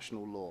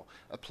international law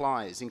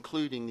applies,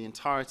 including the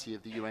entirety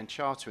of the UN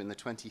Charter in the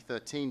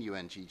 2013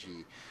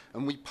 UNGG.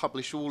 And we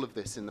publish all of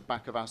this in the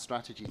back of our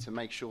strategy to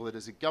make sure that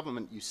as a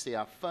government you see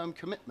our firm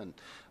commitment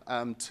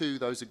to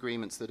those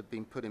agreements that have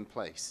been put in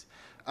place.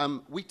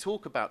 We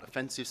talk about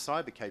offensive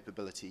cyber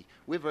capability.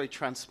 We're very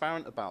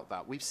transparent about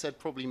that. We've said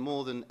probably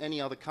more than any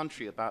other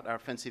country about our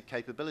offensive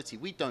capability.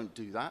 We don't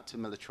do that to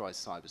militarize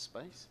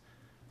cyberspace.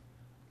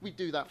 We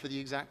do that for the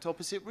exact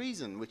opposite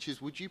reason, which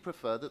is, would you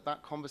prefer that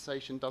that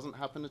conversation doesn't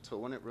happen at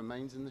all and it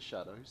remains in the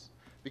shadows?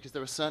 Because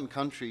there are certain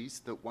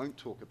countries that won't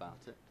talk about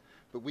it.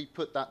 But we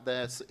put that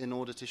there in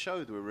order to show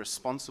that we're a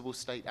responsible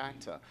state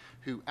actor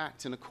who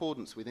act in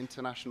accordance with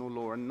international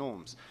law and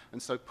norms.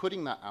 And so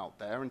putting that out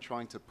there and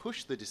trying to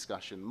push the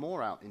discussion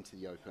more out into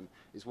the open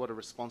is what a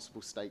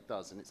responsible state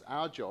does. And it's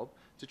our job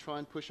to try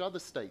and push other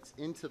states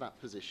into that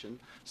position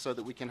so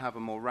that we can have a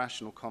more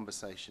rational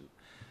conversation.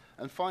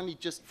 And finally,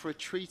 just for a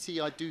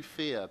treaty, I do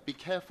fear, be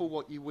careful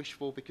what you wish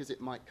for because it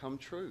might come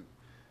true.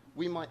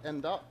 We might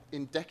end up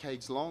in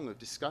decades long of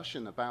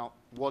discussion about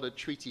what a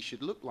treaty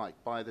should look like.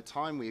 By the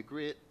time we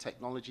agree it,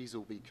 technologies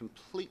will be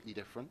completely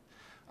different.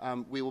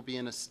 We will be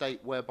in a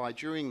state whereby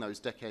during those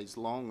decades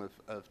long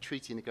of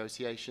treaty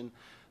negotiation,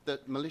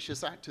 that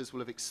malicious actors will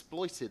have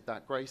exploited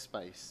that grey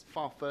space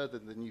far further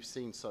than you've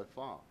seen so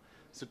far.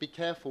 So be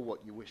careful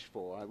what you wish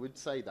for, I would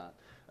say that.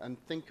 And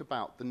think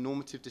about the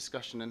normative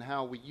discussion and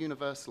how we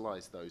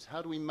universalize those.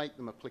 How do we make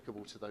them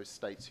applicable to those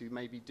states who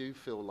maybe do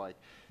feel like,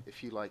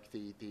 if you like,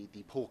 the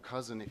poor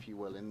cousin, if you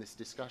will, in this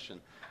discussion?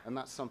 And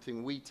that's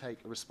something we take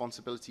a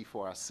responsibility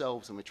for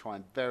ourselves, and we're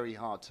trying very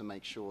hard to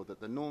make sure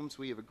that the norms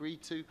we have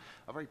agreed to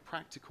are very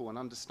practical and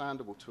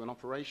understandable to an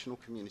operational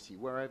community,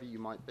 wherever you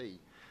might be.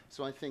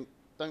 So I think,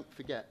 don't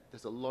forget,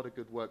 there's a lot of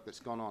good work that's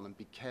gone on, and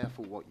be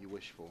careful what you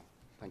wish for.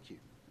 Thank you.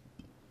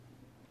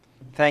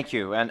 Thank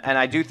you. And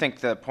I do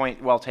think the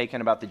point well taken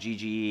about the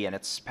GGE and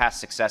its past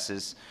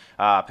successes,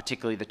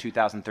 particularly the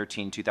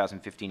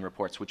 2013-2015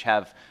 reports, which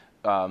have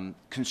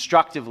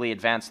constructively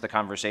advanced the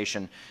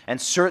conversation.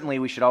 And certainly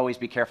we should always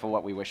be careful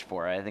what we wish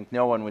for. I think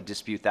no one would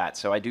dispute that.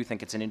 So I do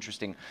think it's an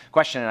interesting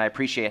question, and I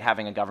appreciate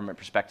having a government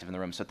perspective in the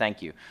room. So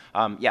thank you.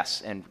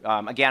 Yes, and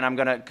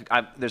again,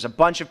 there's a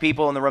bunch of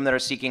people in the room that are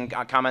seeking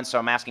comments, so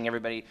I'm asking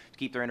everybody to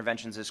keep their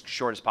interventions as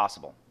short as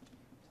possible.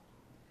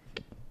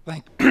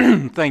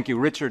 Thank you.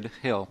 Richard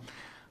Hill.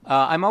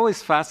 I'm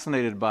always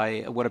fascinated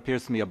by what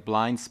appears to me a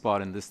blind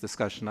spot in this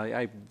discussion.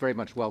 I very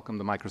much welcome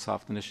the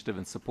Microsoft initiative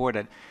and support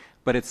it,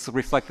 but it's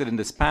reflected in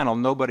this panel.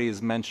 Nobody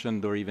has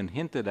mentioned or even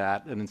hinted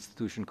at an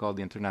institution called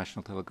the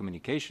International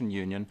Telecommunication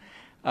Union.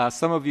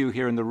 Some of you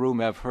here in the room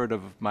have heard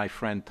of my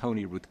friend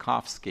Tony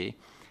Rutkowski,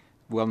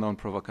 well-known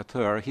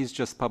provocateur. He's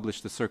just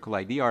published a Circle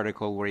ID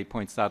article where he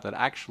points out that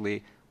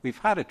actually we've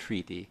had a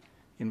treaty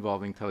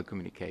involving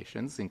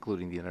telecommunications,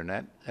 including the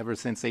internet, ever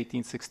since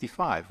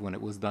 1865, when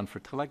it was done for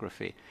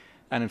telegraphy.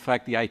 And in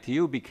fact, the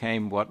ITU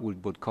became what we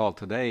would call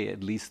today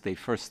at least a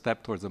first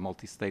step towards a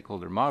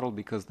multi-stakeholder model,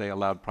 because they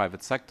allowed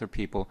private sector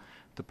people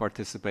to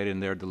participate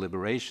in their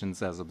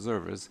deliberations as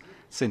observers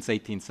since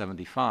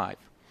 1875.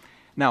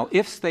 Now,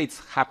 if states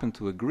happen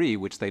to agree,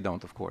 which they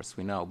don't, of course,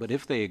 we know, but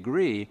if they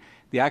agree,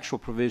 the actual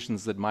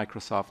provisions that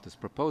Microsoft is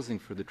proposing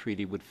for the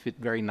treaty would fit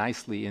very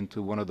nicely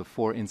into one of the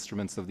 4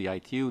 instruments of the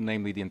ITU,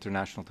 namely the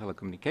International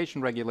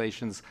Telecommunication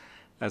Regulations.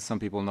 As some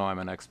people know, I'm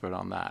an expert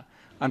on that.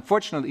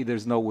 Unfortunately,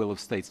 there's no will of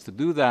states to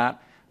do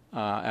that.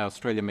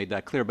 Australia made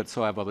that clear, but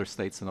so have other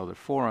states and other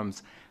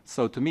forums.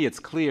 So to me, it's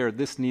clear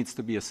this needs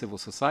to be a civil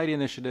society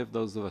initiative.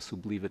 Those of us who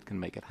believe it can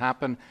make it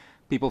happen.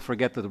 People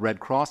forget that the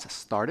Red Cross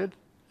started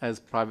as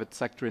private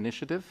sector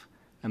initiative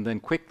and then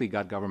quickly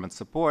got government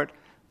support.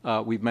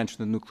 We've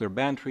mentioned the nuclear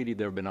ban treaty.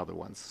 There have been other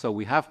ones. So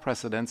we have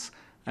precedents,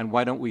 and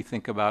why don't we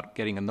think about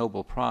getting a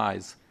Nobel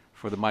Prize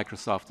for the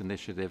Microsoft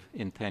initiative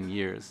in 10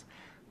 years?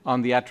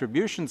 On the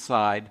attribution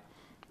side,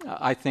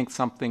 I think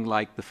something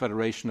like the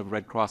Federation of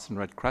Red Cross and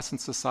Red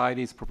Crescent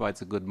Societies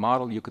provides a good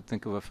model. You could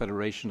think of a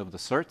federation of the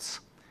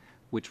certs,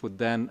 which would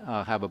then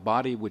have a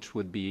body which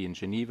would be in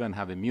Geneva and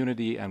have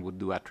immunity and would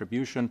do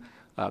attribution.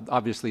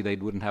 Obviously, they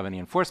wouldn't have any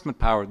enforcement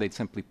power. They'd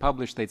simply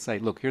publish. They'd say,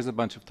 look, here's a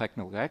bunch of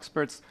technical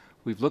experts.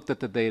 We've looked at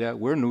the data.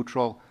 We're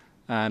neutral,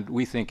 and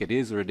we think it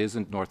is or it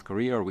isn't North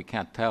Korea, or we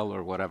can't tell,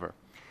 or whatever.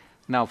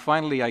 Now,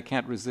 finally, I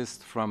can't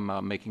resist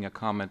from making a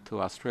comment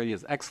to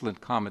Australia's excellent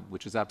comment,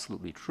 which is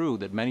absolutely true,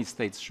 that many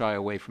states shy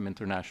away from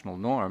international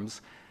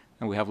norms.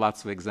 And we have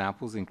lots of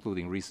examples,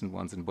 including recent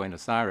ones in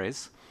Buenos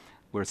Aires,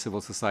 where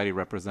civil society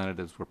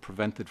representatives were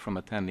prevented from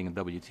attending a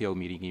WTO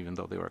meeting even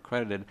though they were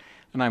accredited.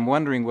 And I'm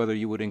wondering whether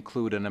you would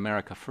include an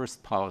America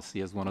First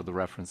policy as one of the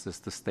references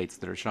to states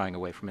that are shying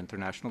away from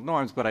international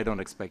norms, but I don't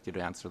expect you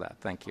to answer that.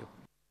 Thank you.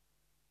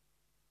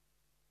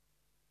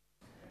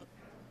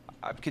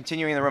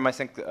 Continuing in the room, I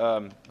think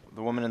the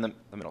woman in the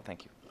middle.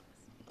 Thank you.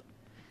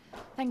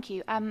 Thank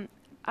you.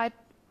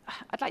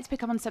 I'd like to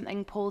pick up on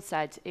something Paul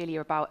said earlier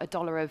about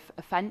 $1 of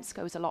offence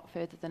goes a lot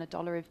further than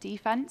 $1 of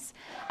defence,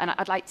 and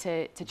I'd like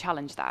to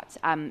challenge that.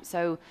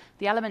 So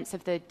the elements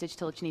of the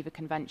Digital Geneva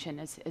Convention,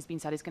 as has been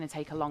said, is going to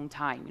take a long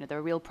time. You know, there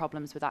are real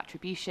problems with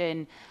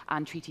attribution,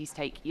 and treaties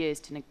take years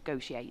to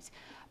negotiate.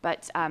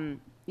 But you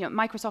know,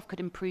 Microsoft could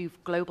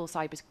improve global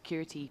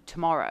cybersecurity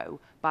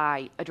tomorrow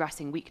by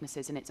addressing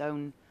weaknesses in its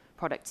own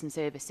products and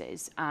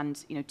services.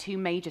 And you know, 2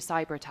 major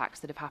cyber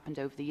attacks that have happened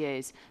over the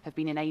years have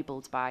been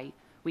enabled by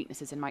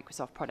weaknesses in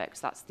Microsoft products.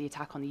 That's the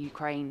attack on the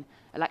Ukraine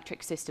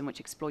electric system,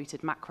 which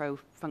exploited macro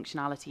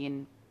functionality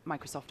in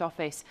Microsoft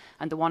Office,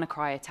 and the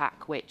WannaCry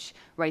attack, which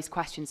raised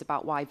questions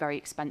about why very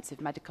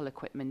expensive medical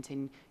equipment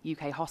in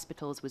UK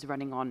hospitals was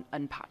running on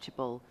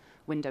unpatchable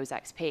Windows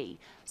XP.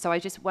 So I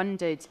just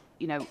wondered,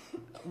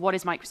 what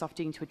is Microsoft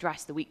doing to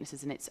address the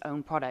weaknesses in its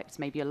own products,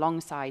 maybe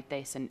alongside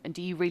this, and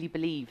do you really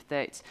believe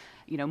that,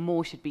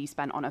 more should be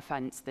spent on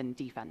offense than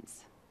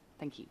defense?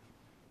 Thank you.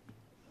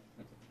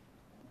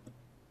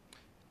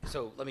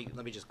 So let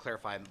me just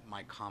clarify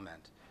my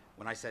comment.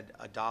 When I said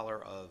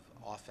 $1 of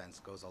offense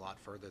goes a lot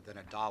further than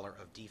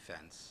 $1 of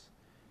defense,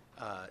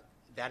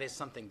 that is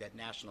something that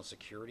national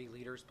security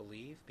leaders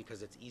believe,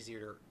 because it's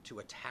easier to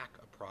attack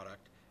a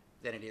product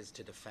than it is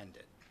to defend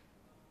it.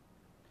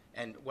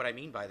 And what I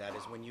mean by that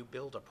is when you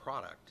build a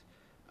product,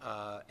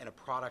 and a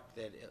product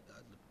that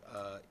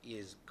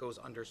goes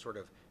under sort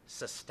of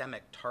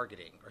systemic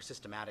targeting or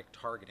systematic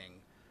targeting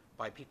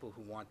by people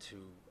who want to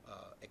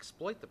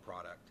exploit the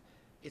product,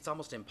 it's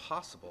almost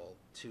impossible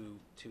to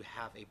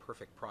have a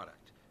perfect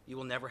product. You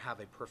will never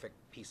have a perfect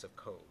piece of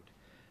code.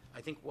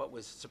 I think what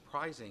was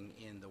surprising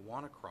in the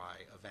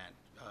WannaCry event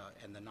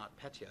and the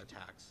NotPetya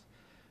attacks,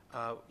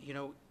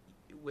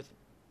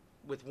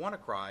 with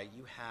WannaCry,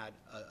 you had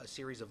a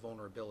series of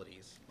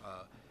vulnerabilities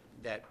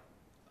that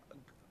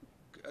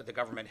the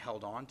government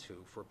held on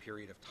to for a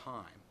period of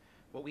time.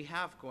 What we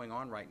have going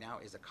on right now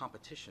is a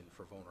competition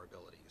for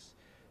vulnerabilities.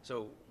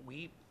 So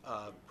we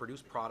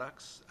produce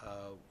products,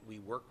 we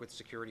work with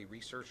security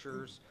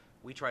researchers,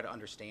 we try to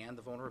understand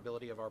the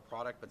vulnerability of our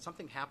product, but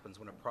something happens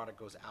when a product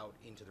goes out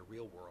into the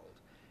real world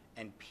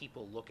and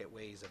people look at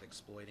ways of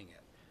exploiting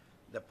it.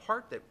 The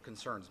part that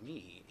concerns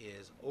me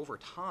is over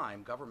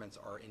time, governments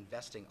are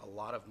investing a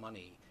lot of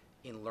money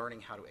in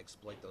learning how to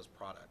exploit those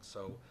products.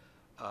 So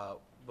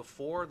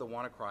before the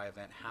WannaCry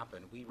event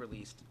happened, we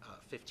released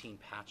 15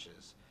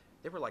 patches.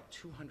 There were like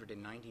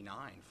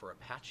 299 for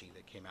Apache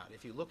that came out.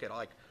 If you look at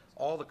like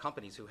all the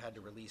companies who had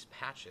to release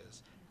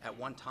patches at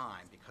one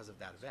time because of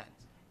that event,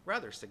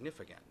 rather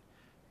significant.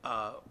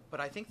 But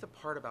I think the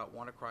part about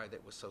WannaCry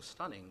that was so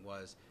stunning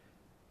was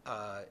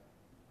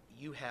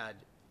you had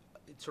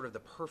sort of the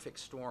perfect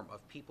storm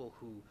of people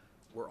who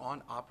were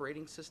on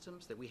operating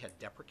systems that we had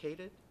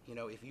deprecated.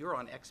 If you're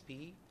on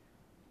XP,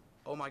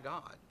 oh my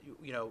God,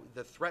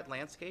 the threat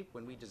landscape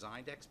when we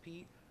designed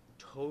XP,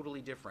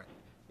 totally different.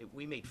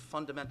 We made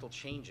fundamental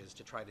changes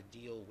to try to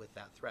deal with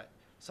that threat.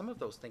 Some of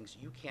those things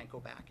you can't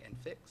go back and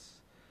fix.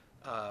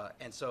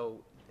 And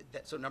so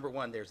number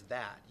one, there's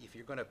that. If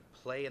you're going to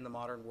play in the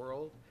modern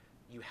world,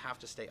 you have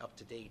to stay up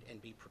to date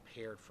and be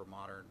prepared for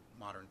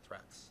modern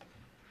threats.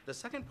 The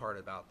second part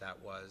about that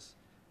was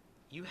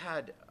you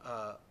had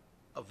a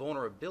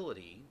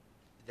vulnerability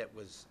that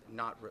was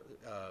not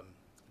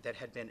that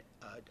had been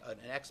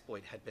an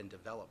exploit had been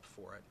developed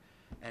for it,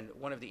 and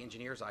one of the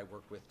engineers I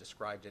worked with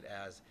described it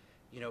as,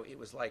 it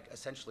was like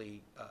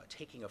essentially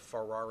taking a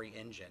Ferrari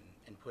engine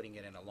and putting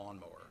it in a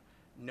lawnmower.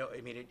 No,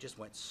 I mean, it just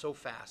went so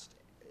fast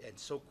and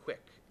so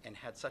quick and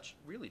had such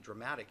really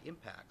dramatic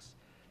impacts.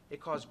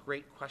 It caused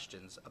great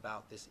questions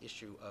about this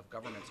issue of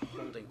governments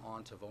holding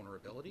on to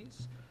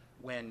vulnerabilities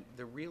when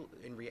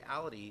in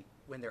reality,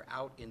 when they're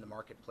out in the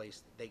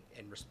marketplace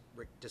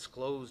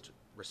disclosed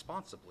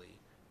responsibly,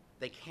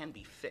 they can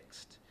be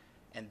fixed,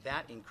 and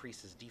that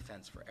increases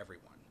defense for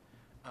everyone.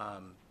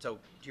 So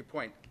to your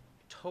point,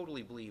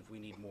 totally believe we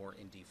need more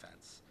in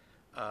defense.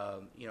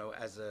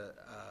 As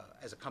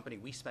a company,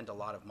 we spend a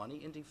lot of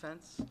money in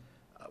defense.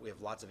 We have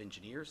lots of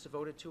engineers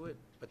devoted to it.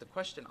 But the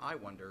question I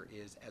wonder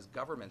is, as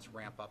governments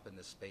ramp up in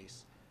this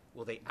space,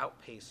 will they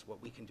outpace what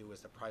we can do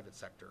as the private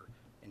sector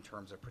in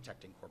terms of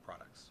protecting core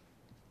products?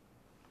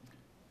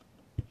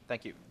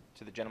 Thank you.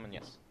 To the gentleman,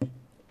 yes.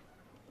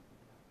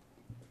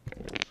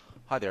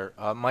 Hi there.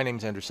 My name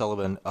is Andrew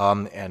Sullivan,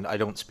 and I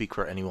don't speak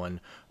for anyone,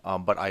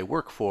 but I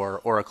work for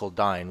Oracle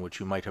Dyn, which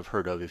you might have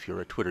heard of if you're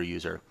a Twitter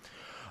user.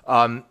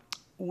 I'm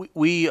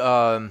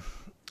a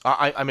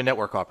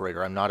network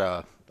operator. I'm not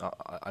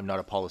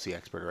a policy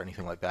expert or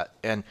anything like that.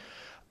 And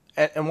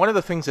one of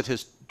the things that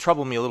has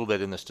troubled me a little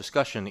bit in this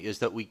discussion is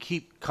that we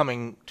keep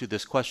coming to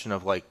this question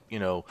of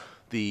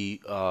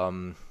the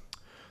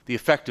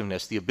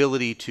effectiveness, the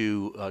ability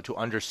to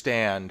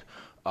understand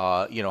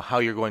how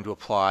you're going to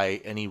apply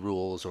any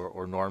rules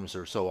or norms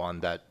or so on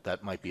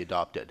that might be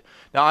adopted.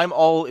 Now, I'm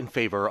all in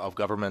favor of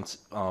governments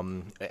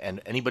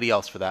and anybody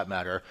else for that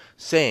matter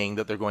saying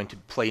that they're going to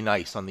play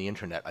nice on the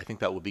internet. I think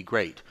that would be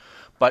great.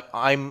 But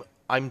I'm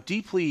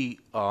deeply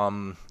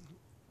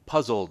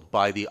puzzled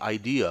by the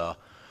idea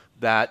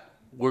that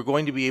we're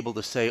going to be able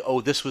to say,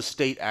 oh, this was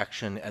state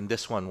action and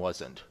this one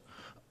wasn't.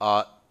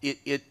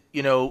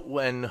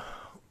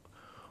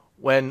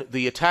 When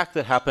the attack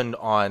that happened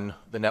on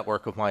the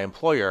network of my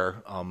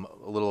employer a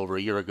little over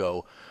a year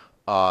ago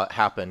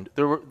happened,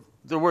 there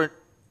were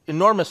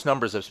enormous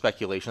numbers of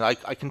speculation. I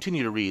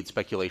continue to read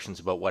speculations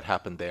about what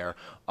happened there.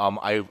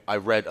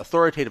 I've read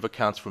authoritative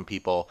accounts from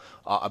people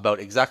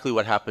about exactly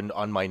what happened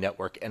on my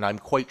network, and I'm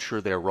quite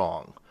sure they're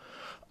wrong.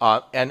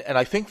 And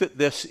I think that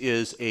this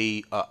is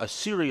a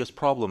serious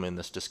problem in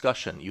this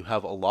discussion. You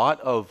have a lot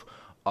of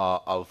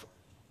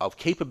of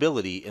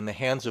capability in the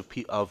hands of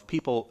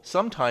people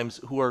sometimes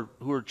who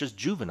are just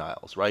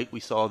juveniles, right? We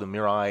saw the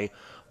Mirai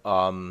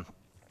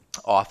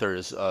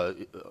authors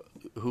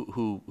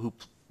who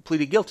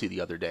pleaded guilty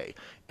the other day,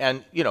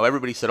 and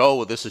everybody said, "Oh,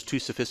 well, this is too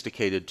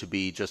sophisticated to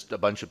be just a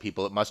bunch of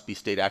people. It must be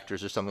state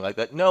actors or something like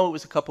that." No, it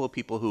was a couple of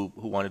people who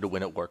wanted to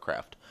win at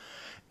Warcraft.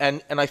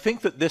 And I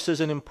think that this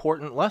is an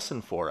important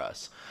lesson for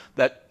us,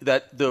 that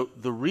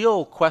the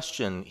real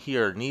question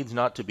here needs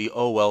not to be,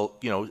 oh, well,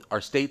 are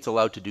states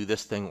allowed to do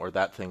this thing or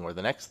that thing or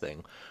the next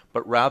thing,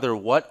 but rather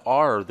what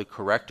are the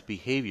correct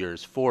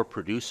behaviors for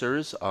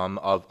producers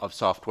of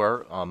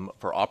software,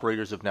 for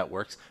operators of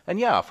networks, and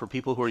for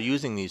people who are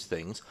using these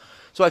things.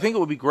 So I think it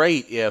would be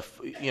great if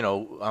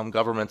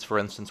governments, for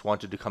instance,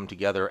 wanted to come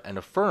together and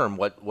affirm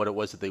what it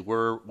was that they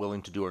were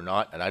willing to do or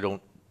not, and I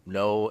don't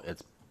know,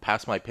 it's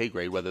past my pay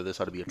grade whether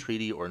this ought to be a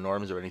treaty or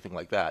norms or anything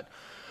like that.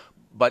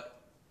 But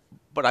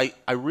I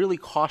really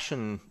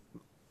caution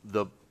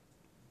the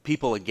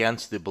people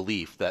against the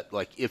belief that,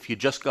 like, if you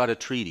just got a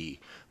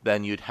treaty,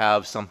 then you'd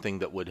have something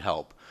that would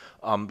help,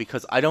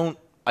 because I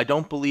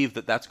don't believe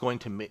that that's going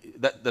to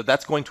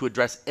that's going to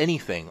address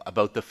anything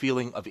about the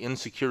feeling of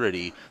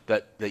insecurity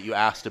that you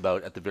asked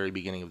about at the very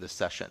beginning of this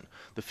session.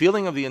 The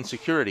feeling of the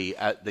insecurity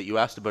that you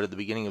asked about at the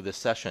beginning of this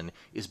session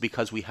is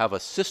because we have a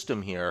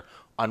system here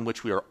on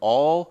which we are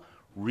all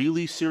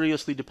really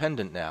seriously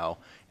dependent now,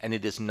 and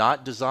it is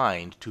not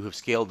designed to have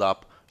scaled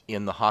up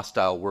in the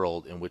hostile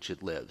world in which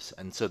it lives.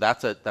 And so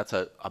that's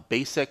a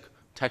basic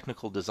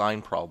technical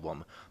design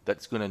problem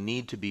that's going to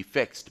need to be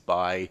fixed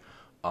by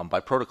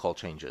protocol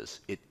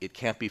changes. It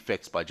can't be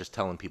fixed by just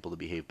telling people to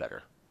behave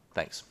better.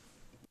 Thanks.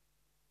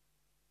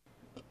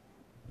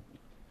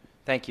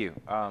 Thank you.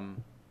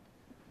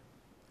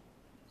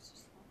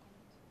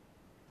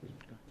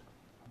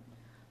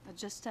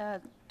 Just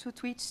two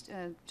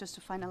tweets just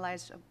to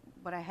finalize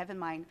what I have in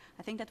mind.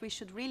 I think that we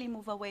should really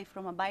move away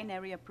from a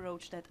binary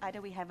approach that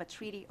either we have a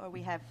treaty or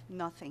we have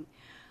nothing.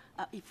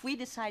 If we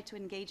decide to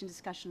engage in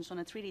discussions on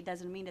a treaty, it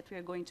doesn't mean that we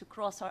are going to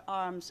cross our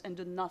arms and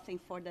do nothing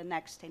for the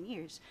next 10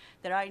 years.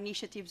 There are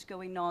initiatives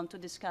going on to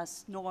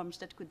discuss norms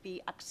that could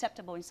be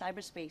acceptable in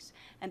cyberspace,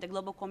 and the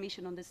Global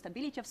Commission on the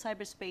Stability of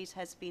Cyberspace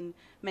has been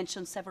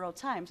mentioned several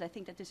times. I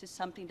think that this is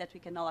something that we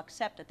can all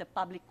accept, that the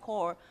public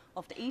core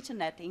of the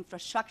internet, the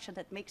infrastructure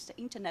that makes the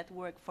internet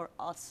work for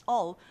us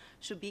all,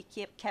 should be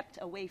kept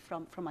away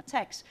from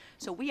attacks.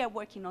 So we are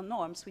working on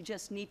norms. We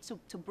just need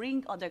to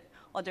bring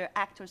other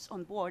actors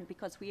on board,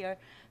 because we are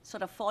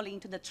sort of falling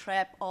into the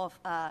trap of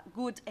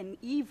good and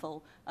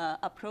evil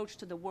approach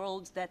to the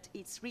world that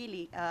it's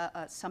really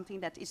something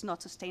that is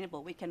not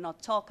sustainable. We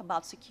cannot talk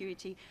about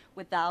security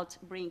without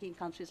bringing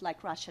countries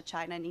like Russia,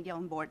 China, and India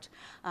on board.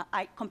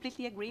 I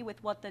completely agree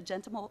with what the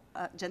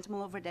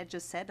gentleman over there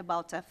just said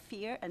about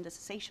fear and the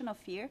cessation of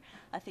fear.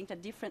 I think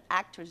that different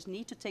actors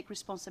need to take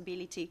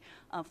responsibility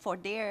for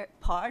their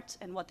part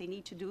and what they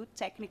need to do.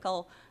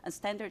 Technical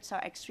standards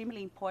are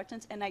extremely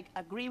important, and I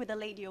agree with the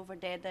lady over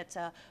there that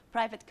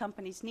private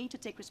companies need to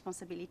take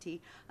responsibility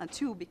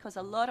too, because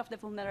a lot of the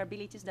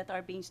vulnerabilities that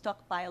are being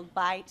stockpiled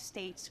by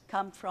states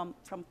come from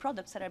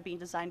products that are being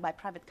designed by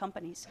private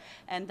companies,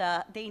 and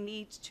they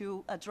need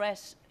to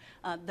address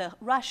the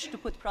rush to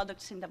put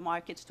products in the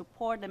markets, to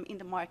pour them in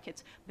the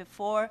markets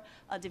before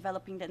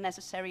developing the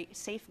necessary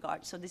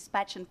safeguards. So this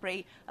patch and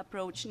pray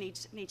approach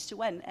needs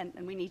to end,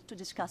 and we need to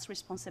discuss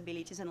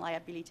responsibilities and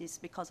liabilities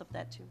because of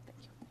that too. Thank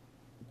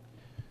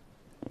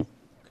you.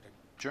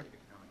 Sure.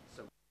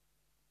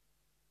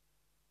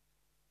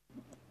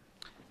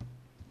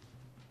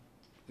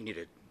 We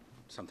needed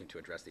something to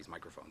address these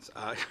microphones.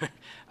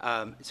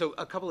 So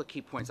a couple of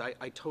key points.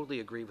 I totally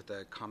agree with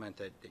the comment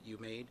that you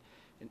made.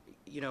 And,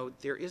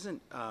 there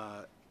isn't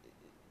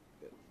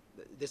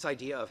this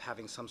idea of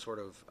having some sort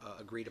of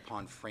agreed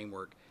upon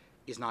framework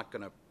is not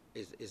going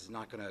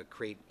to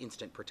create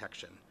instant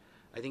protection.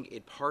 I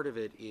think part of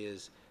it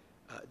is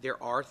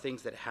there are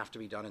things that have to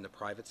be done in the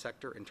private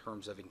sector in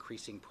terms of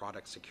increasing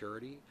product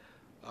security.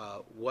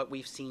 What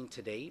we've seen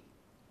to date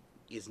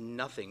is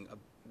nothing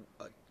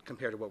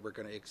compared to what we're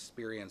going to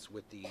experience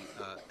with the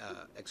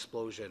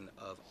explosion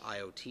of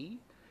IoT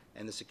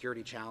and the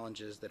security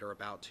challenges that are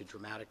about to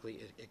dramatically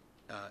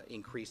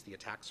increase the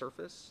attack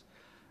surface.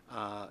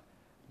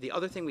 The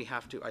other thing we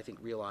have to, I think,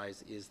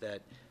 realize is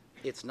that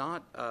it's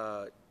not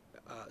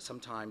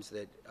sometimes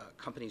that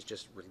companies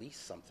just release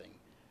something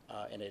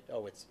and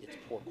it's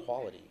poor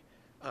quality.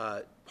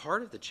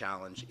 Part of the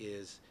challenge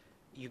is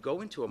you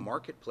go into a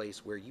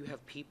marketplace where you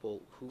have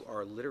people who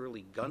are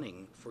literally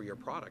gunning for your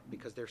product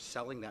because they're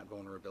selling that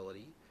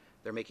vulnerability.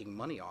 They're making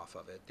money off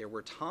of it. There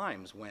were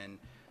times when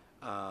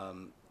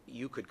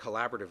you could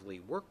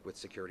collaboratively work with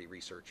security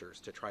researchers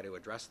to try to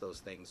address those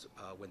things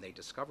when they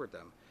discovered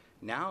them.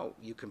 Now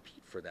you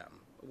compete for them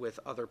with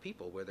other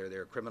people, whether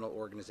they're criminal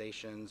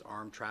organizations,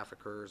 armed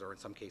traffickers, or in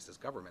some cases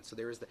governments. So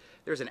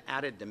there's an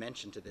added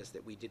dimension to this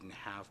that we didn't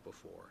have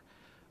before.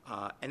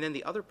 And then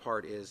the other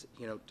part is,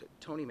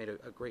 Toby made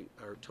a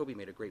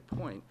great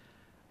point.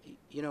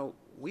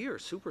 We are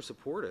super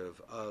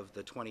supportive of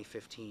the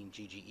 2015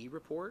 GGE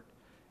report,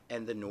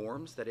 and the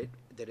norms that it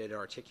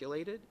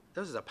articulated,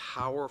 this is a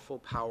powerful,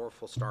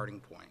 powerful starting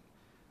point.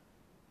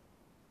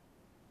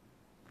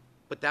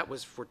 But that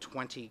was for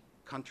 20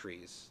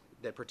 countries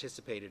that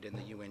participated in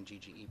the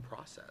UNGGE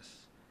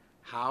process.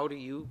 How do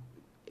you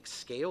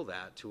scale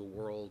that to a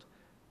world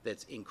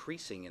that's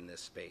increasing in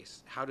this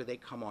space? How do they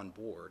come on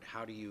board?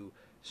 How do you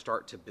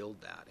start to build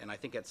that? And I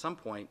think at some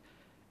point,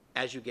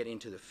 as you get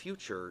into the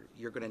future,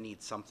 you're going to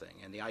need something.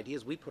 And the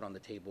ideas we put on the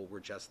table were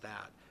just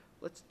that.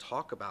 Let's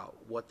talk about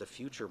what the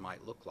future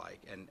might look like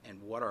and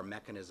what are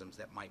mechanisms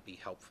that might be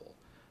helpful.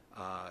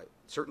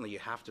 Certainly you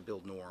have to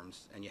build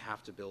norms and you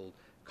have to build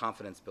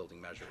confidence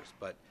building measures,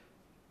 but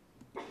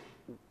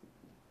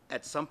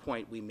at some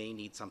point we may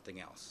need something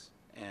else,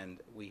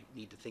 and we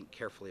need to think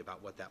carefully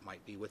about what that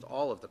might be with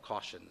all of the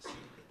cautions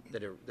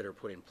that are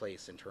put in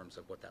place in terms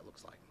of what that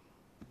looks like.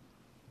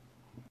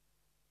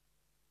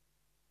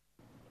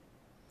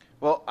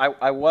 Well,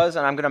 I was,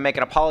 and I'm going to make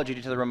an apology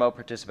to the remote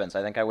participants.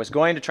 I think I was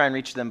going to try and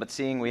reach them, but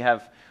seeing we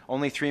have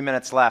only 3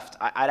 minutes left,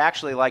 I'd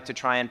actually like to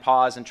try and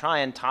pause and try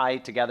and tie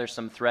together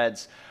some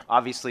threads.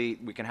 Obviously,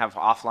 we can have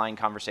offline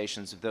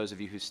conversations with those of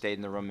you who stayed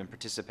in the room and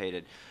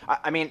participated.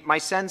 I mean, my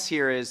sense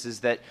here is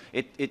that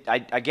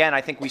again,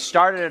 I think we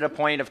started at a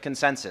point of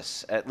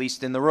consensus, at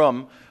least in the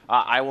room.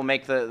 I will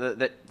make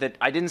that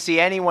I didn't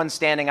see anyone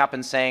standing up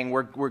and saying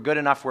we're good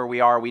enough where we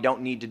are. We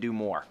don't need to do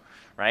more.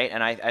 Right?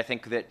 And I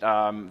think that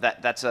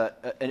that's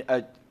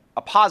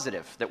a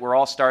positive, that we're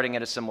all starting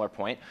at a similar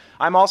point.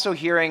 I'm also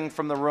hearing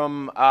from the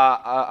room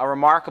a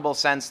remarkable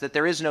sense that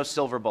there is no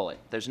silver bullet.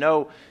 There's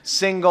no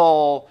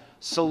single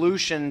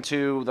solution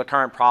to the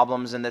current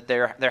problems, and that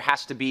there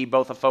has to be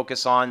both a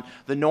focus on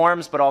the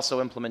norms but also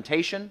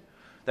implementation.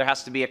 There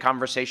has to be a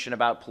conversation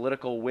about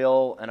political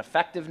will and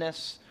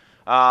effectiveness.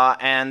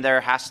 And there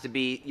has to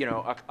be, you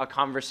know, a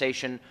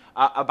conversation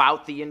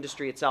about the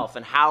industry itself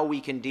and how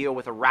we can deal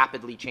with a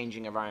rapidly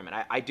changing environment.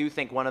 I do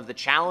think one of the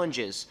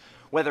challenges,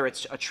 whether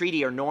it's a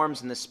treaty or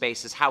norms in this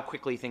space, is how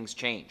quickly things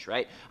change,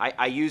 right?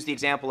 I used the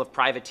example of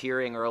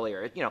privateering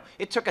earlier.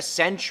 It took a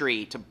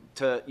century to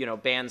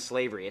ban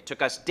slavery. It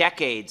took us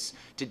decades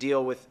to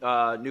deal with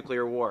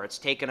nuclear war. It's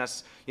taken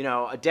us,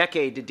 a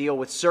decade to deal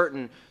with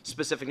certain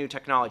specific new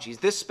technologies.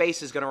 This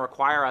space is going to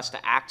require us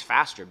to act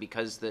faster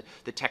because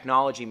the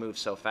technology moves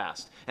so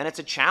fast. And it's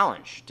a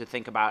challenge to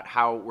think about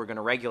how we're going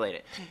to regulate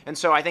it. And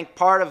so I think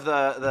part of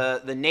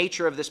the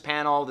nature of this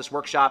panel, this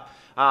workshop,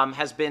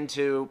 has been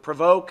to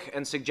provoke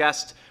and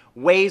suggest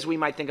ways we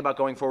might think about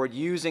going forward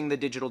using the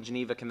Digital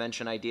Geneva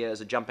Convention idea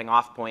as a jumping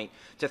off point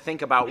to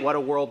think about what a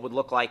world would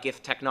look like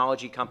if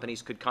technology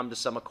companies could come to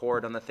some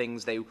accord on the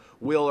things they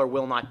will or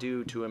will not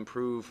do to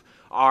improve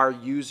our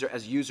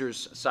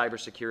users'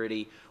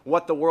 cybersecurity,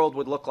 what the world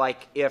would look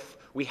like if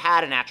we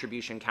had an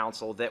attribution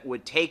council that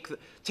would take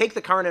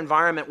the current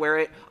environment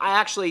where I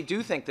actually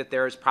do think that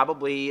there's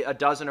probably a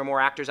dozen or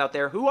more actors out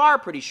there who are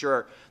pretty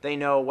sure they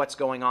know what's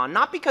going on,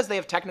 not because they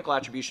have technical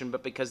attribution,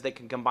 but because they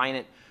can combine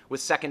it with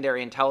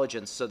secondary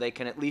intelligence, so they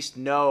can at least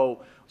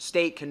know,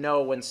 state can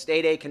know when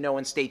state A can know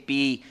when state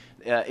B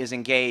is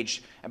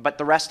engaged, but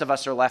the rest of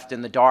us are left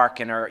in the dark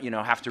and are,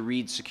 have to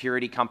read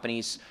security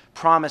companies'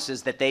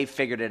 promises that they've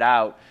figured it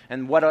out.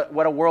 And what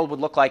a world would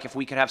look like if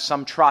we could have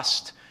some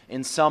trust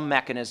in some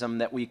mechanism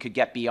that we could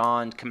get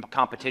beyond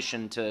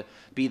competition to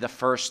be the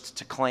first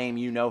to claim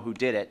who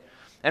did it.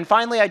 And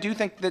finally, I do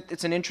think that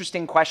it's an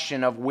interesting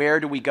question of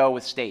where do we go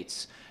with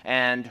states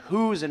and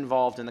who's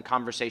involved in the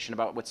conversation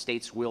about what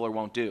states will or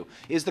won't do.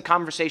 Is the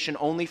conversation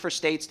only for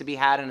states to be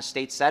had in a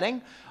state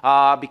setting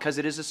because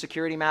it is a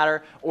security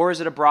matter, or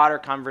is it a broader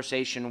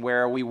conversation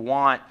where we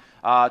want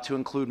to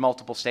include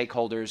multiple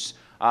stakeholders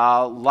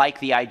like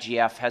the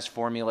IGF has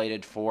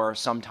formulated for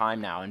some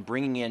time now, and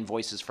bringing in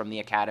voices from the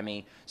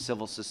academy,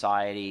 civil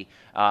society,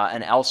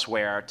 and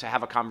elsewhere to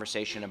have a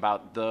conversation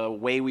about the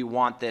way we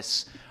want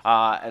this,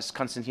 as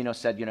Constantino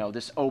said,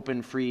 this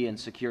open, free, and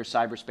secure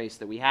cyberspace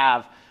that we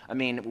have. I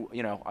mean,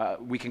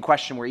 we can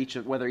question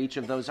whether each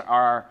of those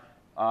are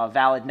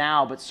valid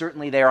now, but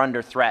certainly they are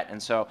under threat.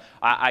 And so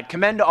I'd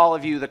commend to all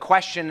of you the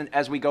question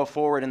as we go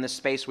forward in this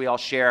space we all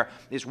share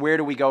is where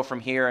do we go from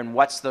here, and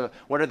what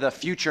are the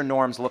future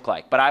norms look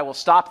like? But I will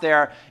stop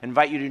there,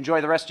 invite you to enjoy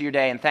the rest of your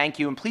day, and thank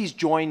you. And please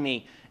join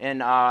me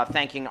in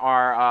thanking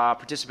our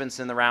participants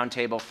in the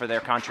roundtable for their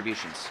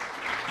contributions.